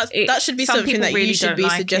should be something that you should be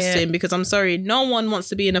suggesting, because I'm sorry, no one wants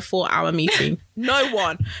to be in a 4-hour meeting. No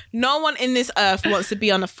one in this earth wants to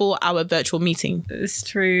be on a 4-hour virtual meeting. It's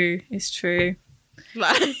true.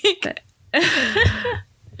 Like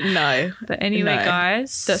no. But anyway,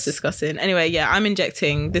 guys, that's disgusting. Anyway, yeah, I'm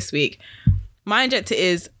injecting this week. My injector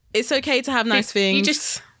is, it's okay to have nice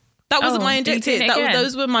things. That wasn't my injected.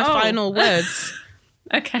 Those were my final words.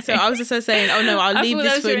 Okay. So I was just saying, I'll leave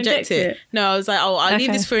this for inject it. No, I was like, I'll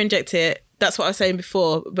leave this for inject it. That's what I was saying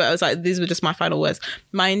before, but I was like, these were just my final words.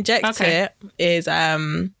 My inject it is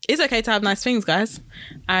it's okay to have nice things, guys,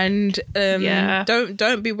 and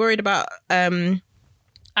don't be worried about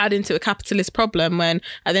adding to a capitalist problem, when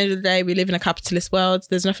at the end of the day we live in a capitalist world.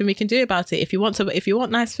 There's nothing we can do about it. If you want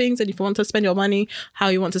nice things and if you want to spend your money how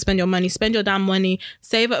you want to spend your money, spend your damn money,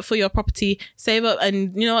 save up for your property, save up,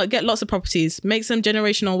 and you know what, get lots of properties, make some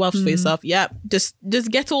generational wealth for yourself. Just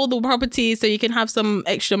get all the properties so you can have some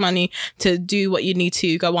extra money to do what you need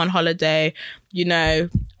to, go on holiday, you know,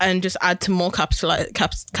 and just add to more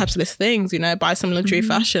capitalist things, you know, buy some luxury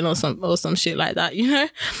fashion or some shit like that, you know.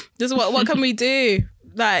 Just what can we do?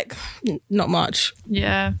 Like, not much.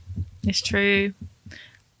 Yeah, it's true.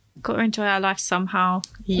 Got to enjoy our life somehow.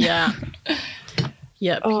 Yeah.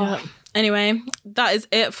 Yep. Anyway, that is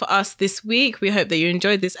it for us this week. We hope that you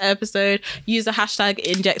enjoyed this episode. Use the hashtag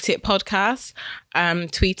InjectItPodcast.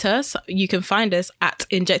 Tweet us. You can find us at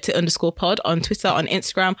InjectIt_pod on Twitter, on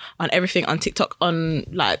Instagram, on everything, on TikTok, on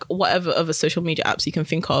like whatever other social media apps you can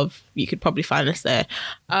think of. You could probably find us there.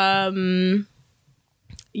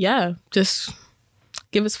 Just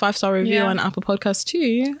give us 5-star review on Apple Podcasts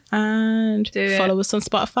too, and follow us on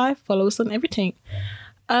Spotify. Follow us on everything.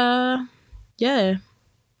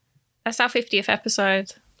 That's our 50th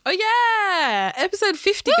episode. Oh yeah, episode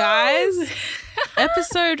 50, guys.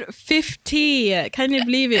 Episode 50. Can you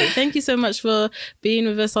believe it? Thank you so much for being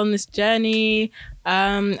with us on this journey.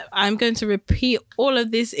 I'm going to repeat all of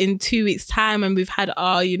this in 2 weeks' time, and we've had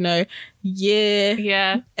our, you know,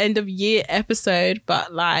 end of year episode.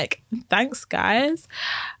 But like, thanks, guys.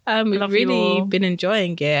 We've really been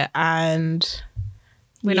enjoying it, and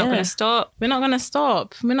we're not going to stop. We're not going to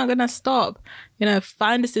stop. We're not going to stop. You know,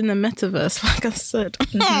 find us in the metaverse, like I said.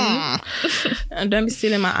 And don't be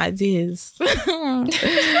stealing my ideas.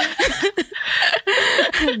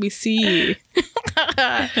 We see you.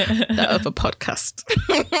 That other podcast.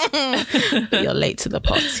 You're late to the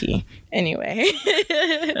party. Anyway.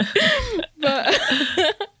 But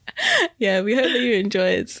yeah, we hope that you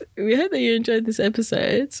enjoyed. We hope that you enjoyed this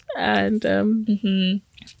episode. And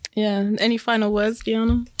yeah, any final words,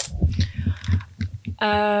 Diana?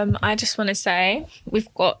 I just want to say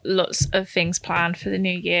we've got lots of things planned for the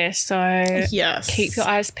new year, so keep your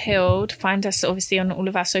eyes peeled. Find us obviously on all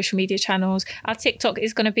of our social media channels. Our TikTok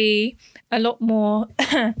is going to be a lot more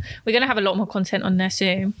we're going to have a lot more content on there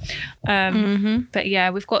soon, but yeah,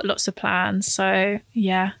 we've got lots of plans, so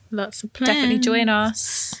yeah, lots of plans. Definitely join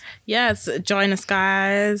us. Yes, join us,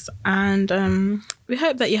 guys, and we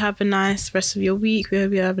hope that you have a nice rest of your week. We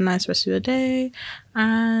hope you have a nice rest of your day,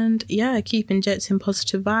 and yeah, keep injecting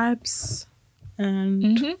positive vibes,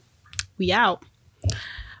 and we out.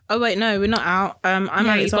 Oh wait, no, we're not out. I'm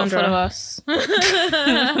Alexandra. Follow us.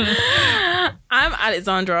 I'm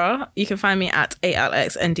Alexandra. You can find me at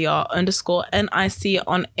ALXNDR_NIC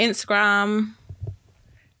on Instagram.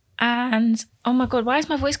 And oh my god, why is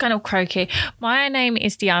my voice going all croaky? My name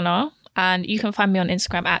is Diana, and you can find me on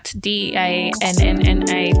Instagram at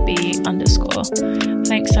DANNAB_.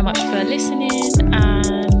 Thanks so much for listening,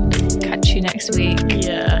 and catch you next week.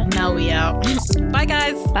 Yeah, now we out. Bye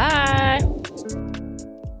guys. Bye.